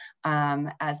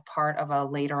as part of a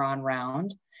later on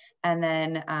round. And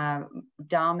then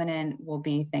dominant will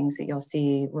be things that you'll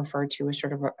see referred to as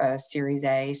sort of a Series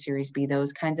A, Series B,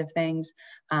 those kinds of things.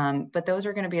 But those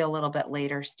are going to be a little bit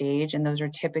later stage, and those are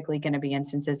typically going to be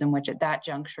instances in which at that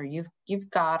juncture, you've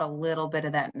got a little bit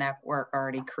of that network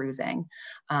already cruising.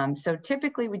 So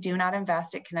typically we do not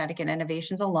invest at Connecticut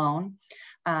Innovations alone.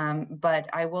 But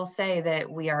I will say that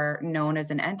we are known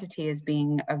as an entity as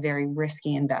being a very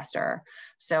risky investor.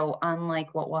 So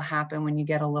unlike what will happen when you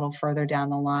get a little further down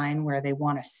the line where they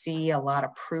want to see a lot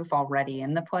of proof already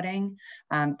in the pudding,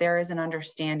 there is an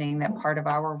understanding that part of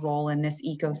our role in this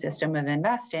ecosystem of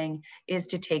investing is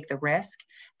to take the risk.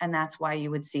 And that's why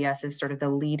you would see us as sort of the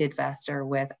lead investor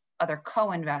with other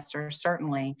co-investors,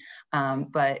 certainly,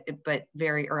 but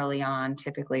very early on,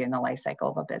 typically in the life cycle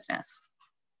of a business.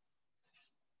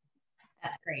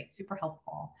 That's great, super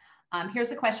helpful. Here's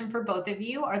a question for both of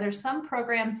you. Are there some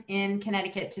programs in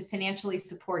Connecticut to financially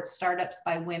support startups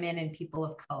by women and people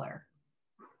of color?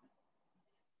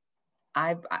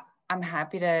 I'm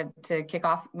happy to kick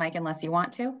off, Mike, unless you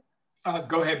want to.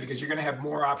 Go ahead, because you're going to have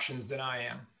more options than I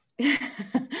am.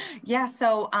 Yeah,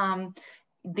 so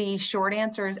the short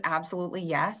answer is absolutely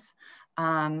yes.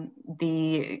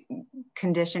 The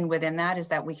condition within that is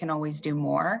that we can always do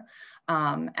more.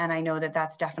 And I know that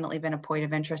that's definitely been a point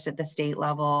of interest at the state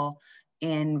level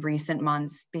in recent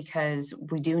months, because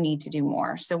we do need to do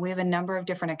more. So we have a number of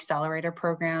different accelerator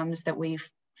programs that we've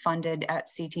funded at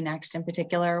CTNext in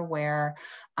particular, where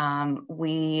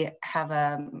we have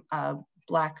a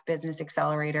Black Business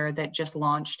Accelerator that just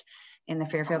launched in the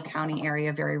Fairfield County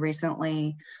area very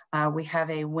recently. We have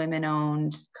a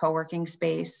women-owned co-working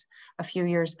space. A few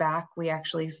years back, we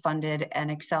actually funded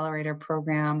an accelerator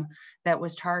program that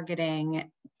was targeting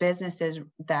businesses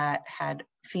that had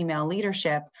female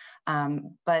leadership,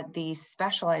 but the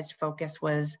specialized focus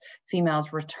was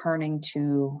females returning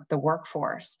to the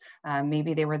workforce.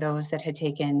 Maybe they were those that had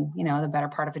taken, the better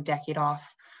part of a decade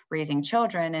off raising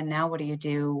children, and now what do you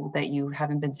do that you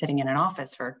haven't been sitting in an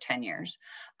office for 10 years?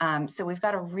 So we've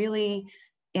got a really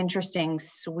interesting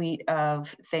suite of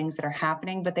things that are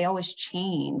happening, but they always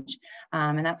change.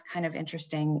 And that's kind of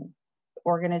interesting.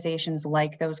 Organizations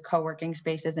like those co-working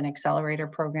spaces and accelerator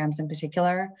programs in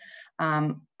particular,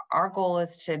 our goal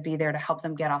is to be there to help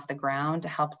them get off the ground, to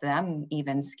help them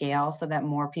even scale so that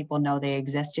more people know they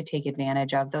exist to take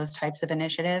advantage of those types of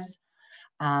initiatives.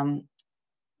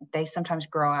 They sometimes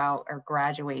grow out or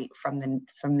graduate from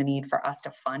the need for us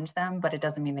to fund them, but it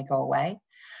doesn't mean they go away.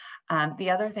 The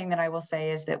other thing that I will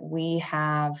say is that we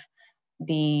have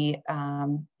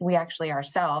we actually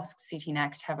ourselves,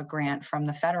 CTNext, have a grant from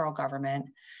the federal government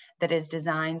that is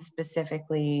designed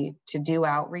specifically to do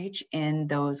outreach in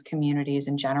those communities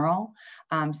in general.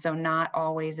 So not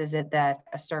always is it that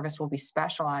a service will be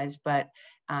specialized, but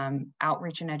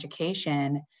outreach and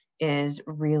education is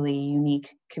really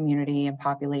unique community and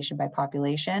population by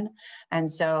population. And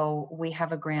so we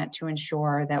have a grant to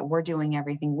ensure that we're doing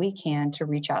everything we can to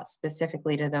reach out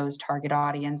specifically to those target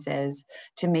audiences,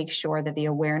 to make sure that the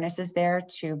awareness is there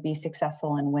to be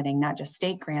successful in winning not just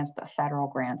state grants, but federal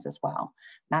grants as well.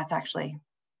 That's actually,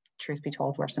 truth be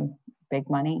told, where some big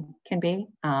money can be.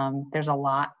 There's a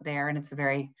lot there, and it's a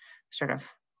very sort of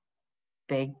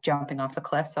big jumping off the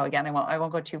cliff. So again, I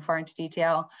won't go too far into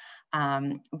detail.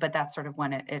 But that's sort of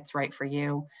when it's right for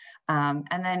you. And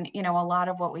then, a lot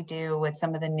of what we do with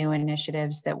some of the new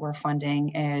initiatives that we're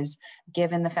funding is,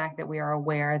 given the fact that we are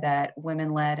aware that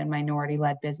women-led and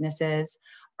minority-led businesses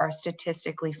are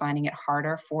statistically finding it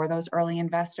harder for those early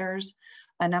investors,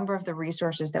 a number of the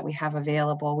resources that we have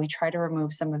available, we try to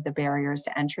remove some of the barriers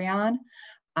to entry on.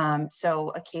 So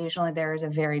occasionally there is a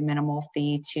very minimal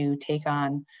fee to take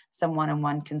on some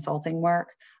one-on-one consulting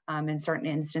work. In certain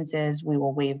instances, we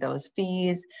will waive those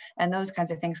fees and those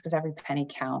kinds of things because every penny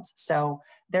counts. So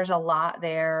there's a lot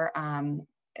there.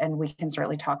 and we can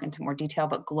certainly talk into more detail,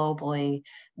 but globally,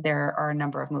 there are a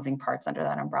number of moving parts under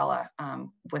that umbrella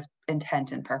with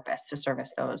intent and purpose to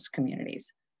service those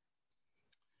communities.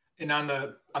 And on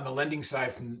the lending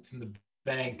side from the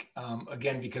bank,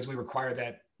 again, because we require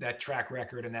that track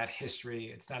record and that history,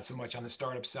 it's not so much on the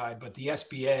startup side, but the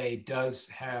SBA does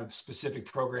have specific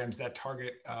programs that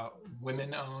target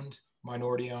women-owned,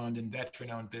 minority-owned, and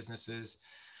veteran-owned businesses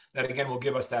that, again, will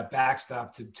give us that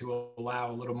backstop to allow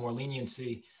a little more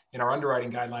leniency in our underwriting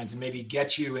guidelines and maybe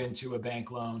get you into a bank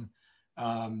loan.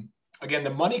 Again, the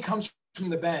money comes from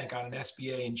the bank on an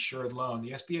SBA insured loan.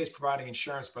 The SBA is providing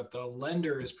insurance, but the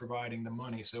lender is providing the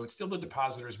money. So it's still the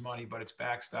depositor's money, but it's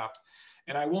backstopped.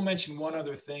 And I will mention one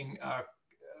other thing.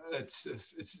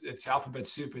 It's alphabet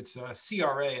soup. It's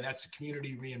CRA, and that's the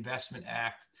Community Reinvestment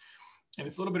Act. And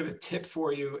it's a little bit of a tip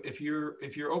for you. If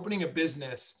you're opening a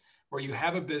business or you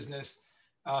have a business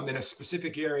in a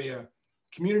specific area,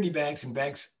 community banks and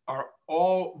banks are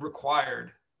all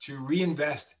required to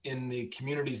reinvest in the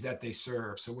communities that they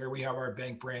serve. So where we have our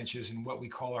bank branches and what we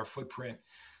call our footprint,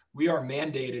 we are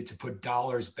mandated to put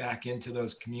dollars back into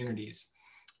those communities.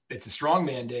 It's a strong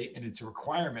mandate and it's a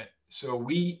requirement. So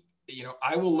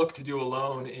I will look to do a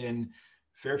loan in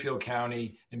Fairfield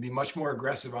County and be much more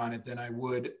aggressive on it than I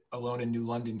would a loan in New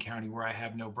London County where I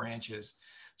have no branches.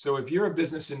 So if you're a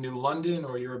business in New London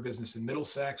or you're a business in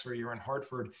Middlesex or you're in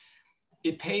Hartford,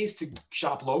 it pays to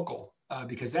shop local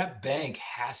because that bank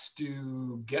has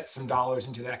to get some dollars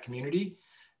into that community.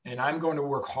 And I'm going to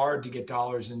work hard to get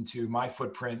dollars into my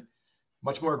footprint,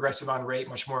 much more aggressive on rate,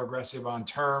 much more aggressive on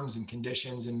terms and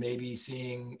conditions, and maybe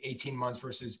seeing 18 months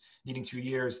versus needing 2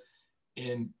 years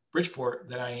in Bridgeport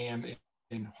than I am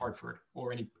in Hartford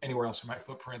or anywhere else in my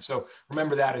footprint. So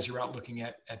remember that as you're out looking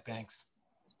at banks.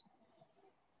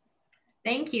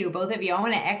 Thank you, both of you. I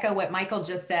want to echo what Michael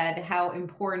just said, how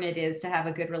important it is to have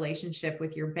a good relationship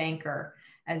with your banker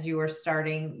as you are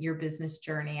starting your business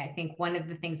journey. I think one of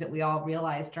the things that we all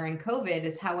realized during COVID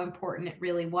is how important it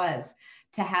really was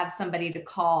to have somebody to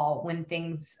call when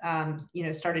things,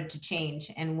 started to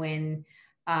change, and when,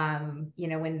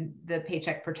 when the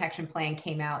Paycheck Protection Plan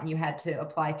came out and you had to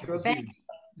apply through a bank.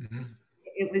 Mm-hmm.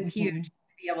 It was huge to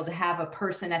be able to have a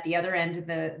person at the other end of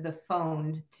the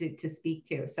phone to speak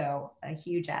to. So a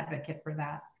huge advocate for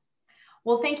that.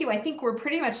 Well, thank you. I think we're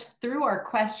pretty much through our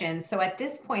questions. So at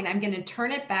this point, I'm going to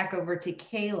turn it back over to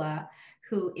Kayla,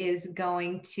 who is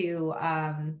going to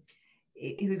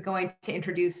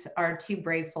introduce our two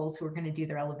brave souls who are going to do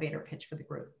their elevator pitch for the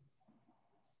group.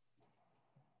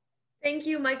 Thank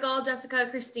you, Michael, Jessica,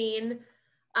 Christine.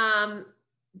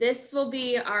 This will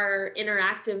be our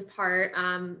interactive part.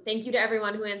 Thank you to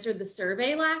everyone who answered the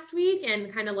survey last week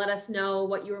and kind of let us know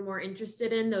what you were more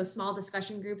interested in, those small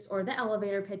discussion groups or the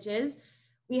elevator pitches.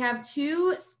 We have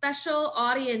two special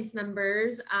audience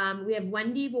members. We have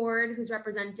Wendy Ward, who's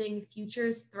representing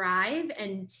Futures Thrive,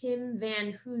 and Tim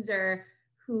Van Hooser,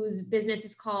 whose business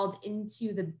is called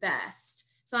Into the Best.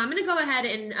 So I'm gonna go ahead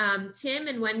and Tim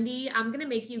and Wendy, I'm gonna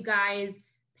make you guys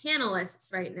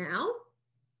panelists right now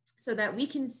so that we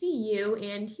can see you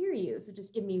and hear you. So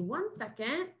just give me 1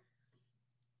 second.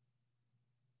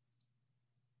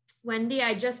 Wendy,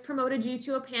 I just promoted you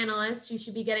to a panelist. You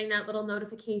should be getting that little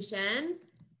notification.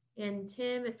 And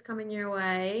Tim, it's coming your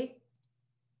way.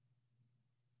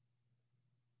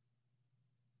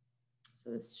 So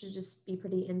this should just be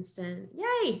pretty instant.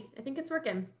 Yay, I think it's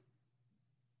working.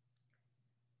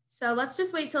 So let's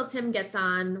just wait till Tim gets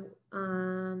on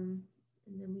and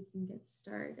then we can get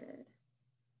started.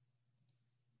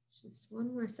 Just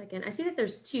 1 more second. I see that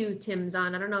there's two Tims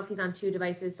on. I don't know if he's on two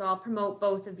devices, so I'll promote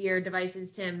both of your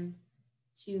devices, Tim,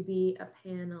 to be a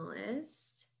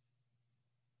panelist.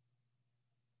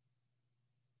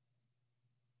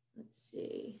 Let's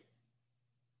see.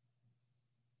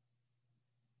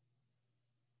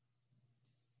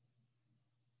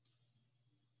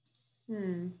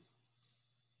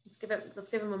 Let's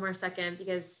give him 1 more second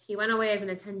because he went away as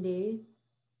an attendee.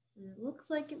 And it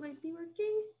looks like it might be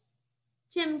working.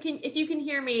 Tim, if you can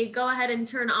hear me, go ahead and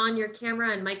turn on your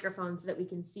camera and microphone so that we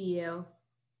can see you.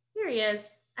 Here he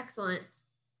is. Excellent.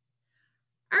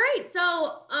 All right,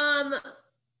 so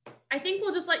I think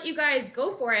we'll just let you guys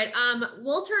go for it.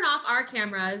 We'll turn off our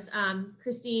cameras.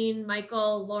 Christine,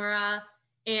 Michael, Laura,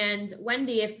 and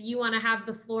Wendy, if you want to have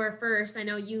the floor first, I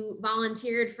know you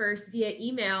volunteered first via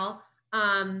email.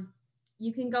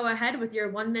 You can go ahead with your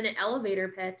 1-minute elevator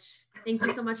pitch. Thank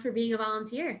you so much for being a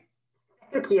volunteer.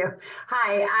 Thank you.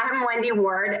 Hi, I'm Wendy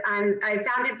Ward. I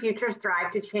founded Futures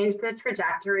Thrive to change the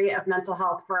trajectory of mental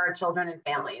health for our children and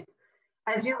families.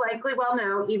 As you likely well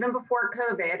know, even before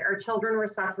COVID, our children were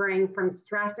suffering from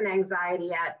stress and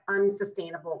anxiety at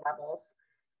unsustainable levels.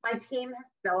 My team has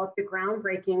developed the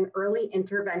groundbreaking early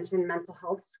intervention mental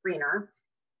health screener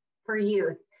for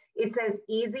youth. It's as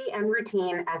easy and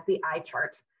routine as the eye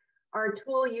chart. Our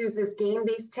tool uses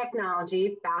game-based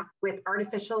technology backed with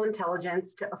artificial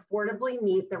intelligence to affordably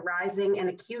meet the rising and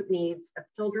acute needs of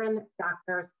children,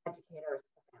 doctors, educators,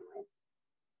 and families.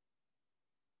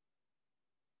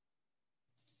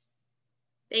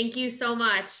 Thank you so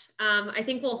much. I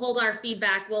think we'll hold our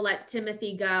feedback. We'll let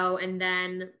Timothy go, and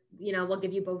then, we'll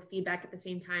give you both feedback at the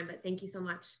same time, but thank you so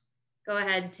much. Go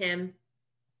ahead, Tim.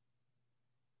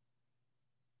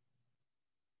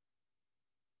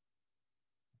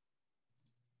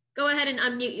 Go ahead and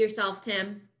unmute yourself,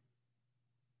 Tim.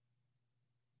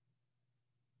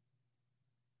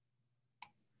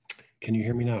 Can you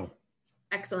hear me now?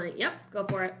 Excellent. Yep, go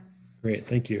for it. Great,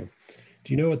 thank you.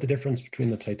 Do you know what the difference between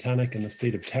the Titanic and the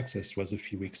state of Texas was a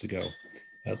few weeks ago?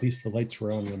 At least the lights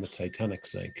were on when the Titanic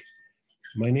sank.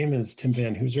 My name is Tim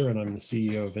Van Hooser, and I'm the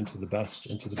CEO of Into the Best.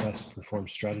 Into the Best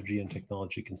performs strategy and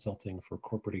technology consulting for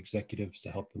corporate executives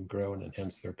to help them grow and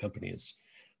enhance their companies.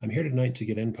 I'm here tonight to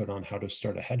get input on how to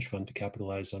start a hedge fund to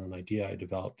capitalize on an idea I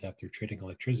developed after trading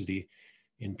electricity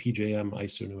in PJM,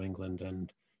 ISO New England,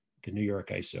 and the New York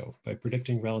ISO. By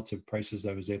predicting relative prices,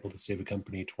 I was able to save a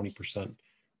company 20%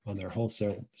 on their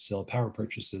wholesale power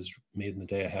purchases made in the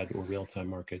day ahead or real-time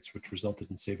markets, which resulted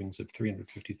in savings of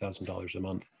 $350,000 a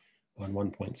month on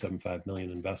 1.75 million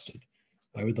invested.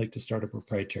 I would like to start a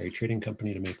proprietary trading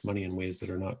company to make money in ways that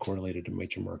are not correlated to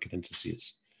major market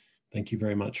indices. Thank you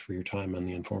very much for your time and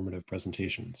the informative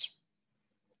presentations.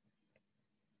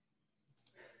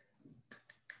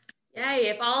 Yay,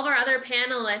 if all of our other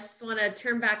panelists want to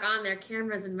turn back on their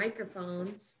cameras and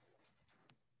microphones.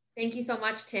 Thank you so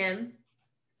much, Tim.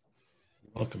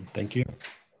 You're welcome, thank you.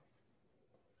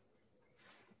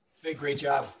 Hey, great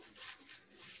job.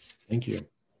 Thank you.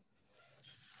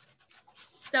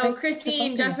 So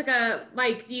Christine, Jessica,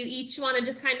 Mike, do you each want to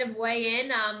just kind of weigh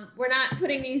in? We're not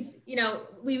putting these,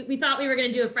 we thought we were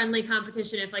going to do a friendly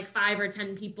competition if like 5 or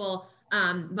 10 people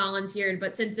volunteered,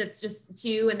 but since it's just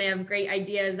 2 and they have great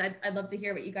ideas, I'd love to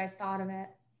hear what you guys thought of it.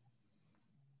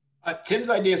 Tim's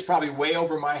idea is probably way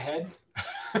over my head.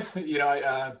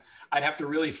 I'd have to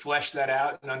really flesh that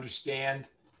out and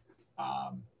understand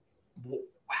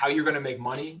how you're going to make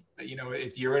money.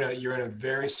 If you're in a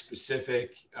very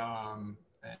specific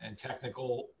and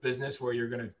technical business where you're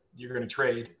going to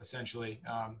trade essentially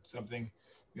something,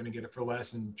 you're going to get it for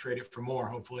less and trade it for more,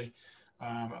 hopefully.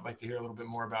 I'd like to hear a little bit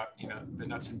more about the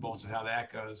nuts and bolts of how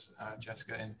that goes,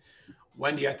 Jessica. And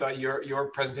Wendy, I thought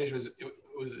your presentation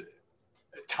was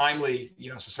timely,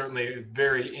 so certainly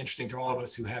very interesting to all of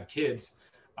us who have kids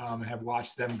and have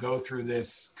watched them go through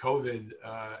this COVID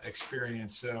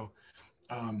experience. So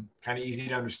kind of easy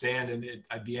to understand, and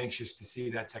I'd be anxious to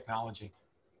see that technology.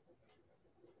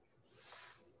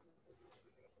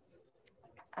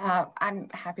 I'm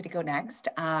happy to go next.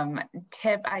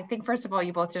 Tip, I think first of all,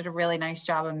 you both did a really nice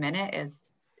job. A minute is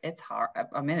hard.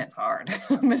 A minute's hard.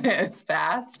 A minute is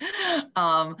fast.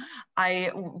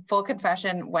 Full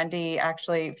confession, Wendy,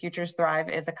 actually Futures Thrive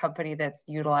is a company that's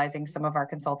utilizing some of our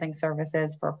consulting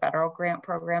services for federal grant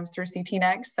programs through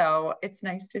CTNext. So it's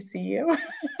nice to see you.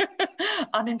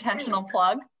 Unintentional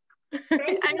plug.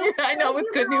 I know with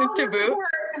good news to boot.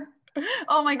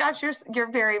 Oh my gosh,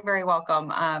 you're very, very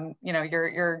welcome.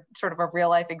 You're sort of a real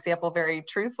life example, very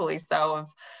truthfully so, of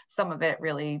some of it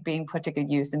really being put to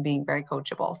good use and being very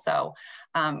coachable. So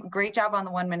great job on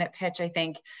the 1 minute pitch. I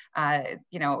think, it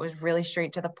was really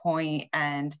straight to the point,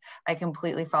 and I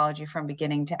completely followed you from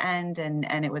beginning to end,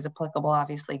 and it was applicable,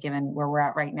 obviously, given where we're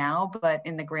at right now, but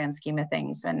in the grand scheme of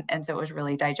things. And so it was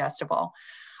really digestible.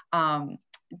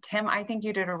 Tim, I think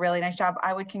you did a really nice job.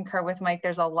 I would concur with Mike.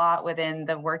 There's a lot within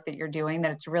the work that you're doing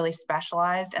that it's really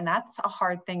specialized. And that's a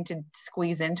hard thing to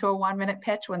squeeze into a 1 minute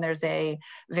pitch when there's a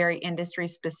very industry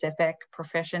specific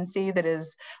proficiency that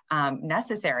is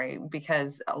necessary,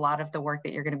 because a lot of the work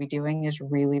that you're going to be doing is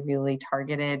really, really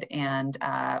targeted and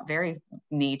very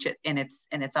niche in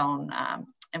its own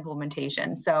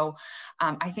implementation. So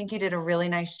I think you did a really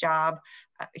nice job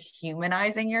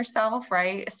humanizing yourself,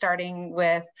 right? Starting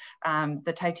with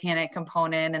the Titanic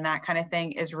component and that kind of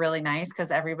thing is really nice, because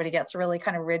everybody gets really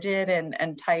kind of rigid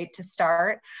and tight to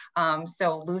start.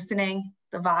 So loosening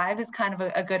the vibe is kind of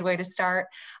a good way to start.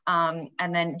 And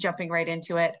then jumping right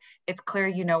into it, it's clear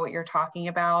you know what you're talking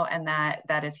about, and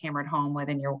that is hammered home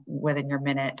within your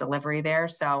minute delivery there.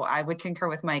 So I would concur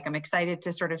with Mike. I'm excited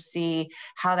to sort of see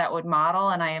how that would model,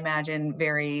 and I imagine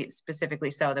very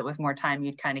specifically so that with more time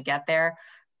you'd kind of get there.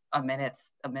 A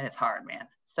minute's hard, man.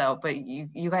 So, but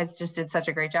you guys just did such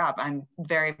a great job. I'm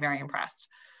very, very impressed.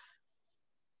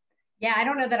 Yeah, I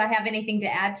don't know that I have anything to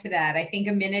add to that. I think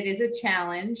a minute is a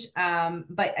challenge,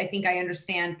 but I think I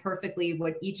understand perfectly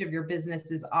what each of your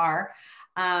businesses are.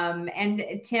 And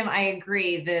Tim, I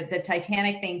agree. The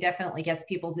Titanic thing definitely gets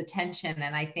people's attention.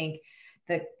 And I think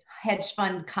the hedge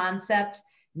fund concept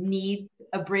needs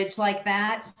a bridge like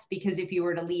that, because if you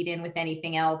were to lead in with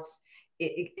anything else,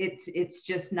 it's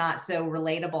just not so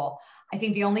relatable. I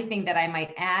think the only thing that I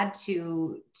might add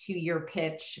to your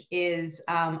pitch is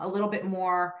a little bit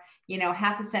more, you know,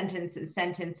 half a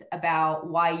sentence about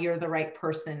why you're the right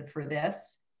person for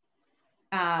this.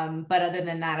 But other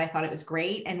than that, I thought it was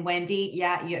great. And Wendy,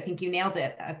 yeah, I think you nailed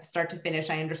it. Start to finish,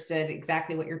 I understood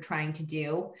exactly what you're trying to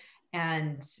do.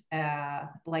 And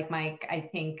like Mike, I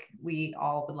think we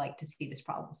all would like to see this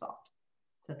problem solved.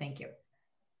 So thank you.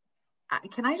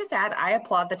 Can I just add, I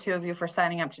applaud the two of you for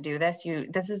signing up to do this.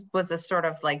 Was a sort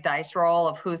of like dice roll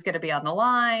of who's going to be on the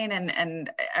line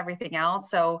and everything else.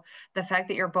 So the fact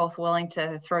that you're both willing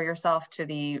to throw yourself to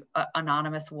the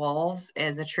anonymous wolves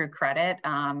is a true credit,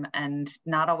 and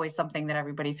not always something that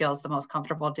everybody feels the most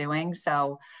comfortable doing.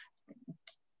 So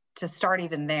to start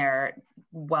even there,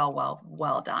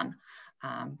 well done.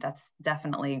 That's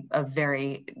definitely a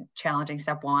very challenging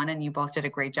step one, and you both did a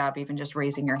great job. Even just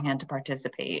raising your hand to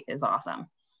participate is awesome.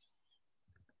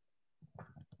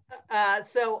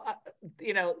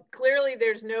 You know, clearly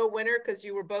there's no winner because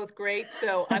you were both great.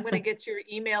 So I'm going to get your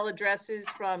email addresses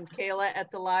from Kayla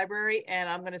at the library, and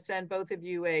I'm going to send both of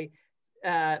you a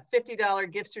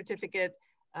 $50 gift certificate.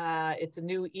 It's a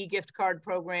new e-gift card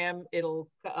program. It'll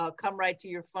come right to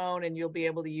your phone, and you'll be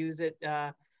able to use it.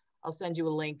 I'll send you a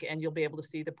link, and you'll be able to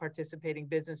see the participating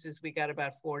businesses. We got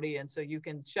about 40, and so you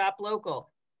can shop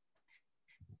local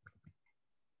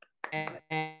and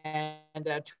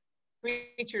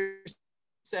treat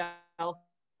yourself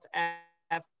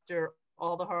after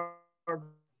all the hard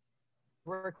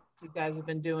work you guys have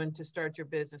been doing to start your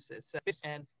businesses.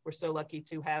 And we're so lucky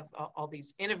to have all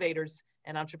these innovators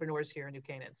and entrepreneurs here in New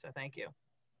Canaan. So thank you.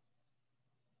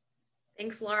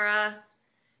 Thanks, Laura.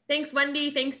 Thanks,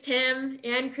 Wendy. Thanks, Tim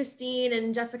and Christine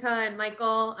and Jessica and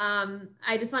Michael.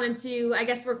 I just wanted to, I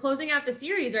guess we're closing out the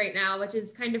series right now, which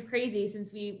is kind of crazy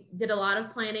since we did a lot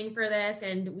of planning for this,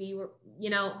 and we were, you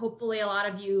know, hopefully a lot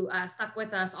of you stuck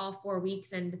with us all 4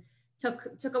 weeks and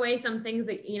took away some things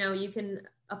that, you know, you can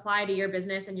apply to your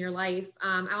business and your life.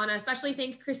 I want to especially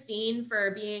thank Christine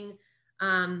for being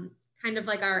kind of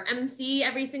like our MC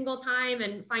every single time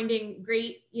and finding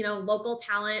great, you know, local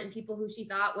talent and people who she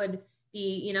thought would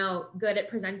be, you know, good at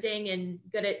presenting and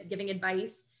good at giving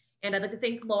advice. And I'd like to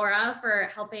thank Laura for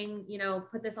helping, you know,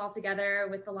 put this all together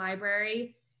with the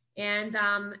library. And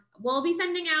we'll be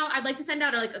sending out, I'd like to send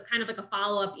out a kind of like a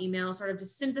follow-up email, sort of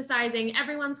just synthesizing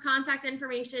everyone's contact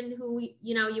information, who,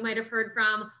 you know, you might've heard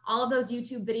from, all of those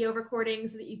YouTube video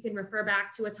recordings so that you can refer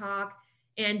back to a talk.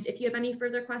 And if you have any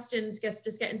further questions,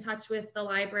 just get in touch with the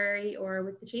library or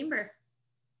with the chamber.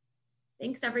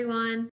 Thanks, everyone.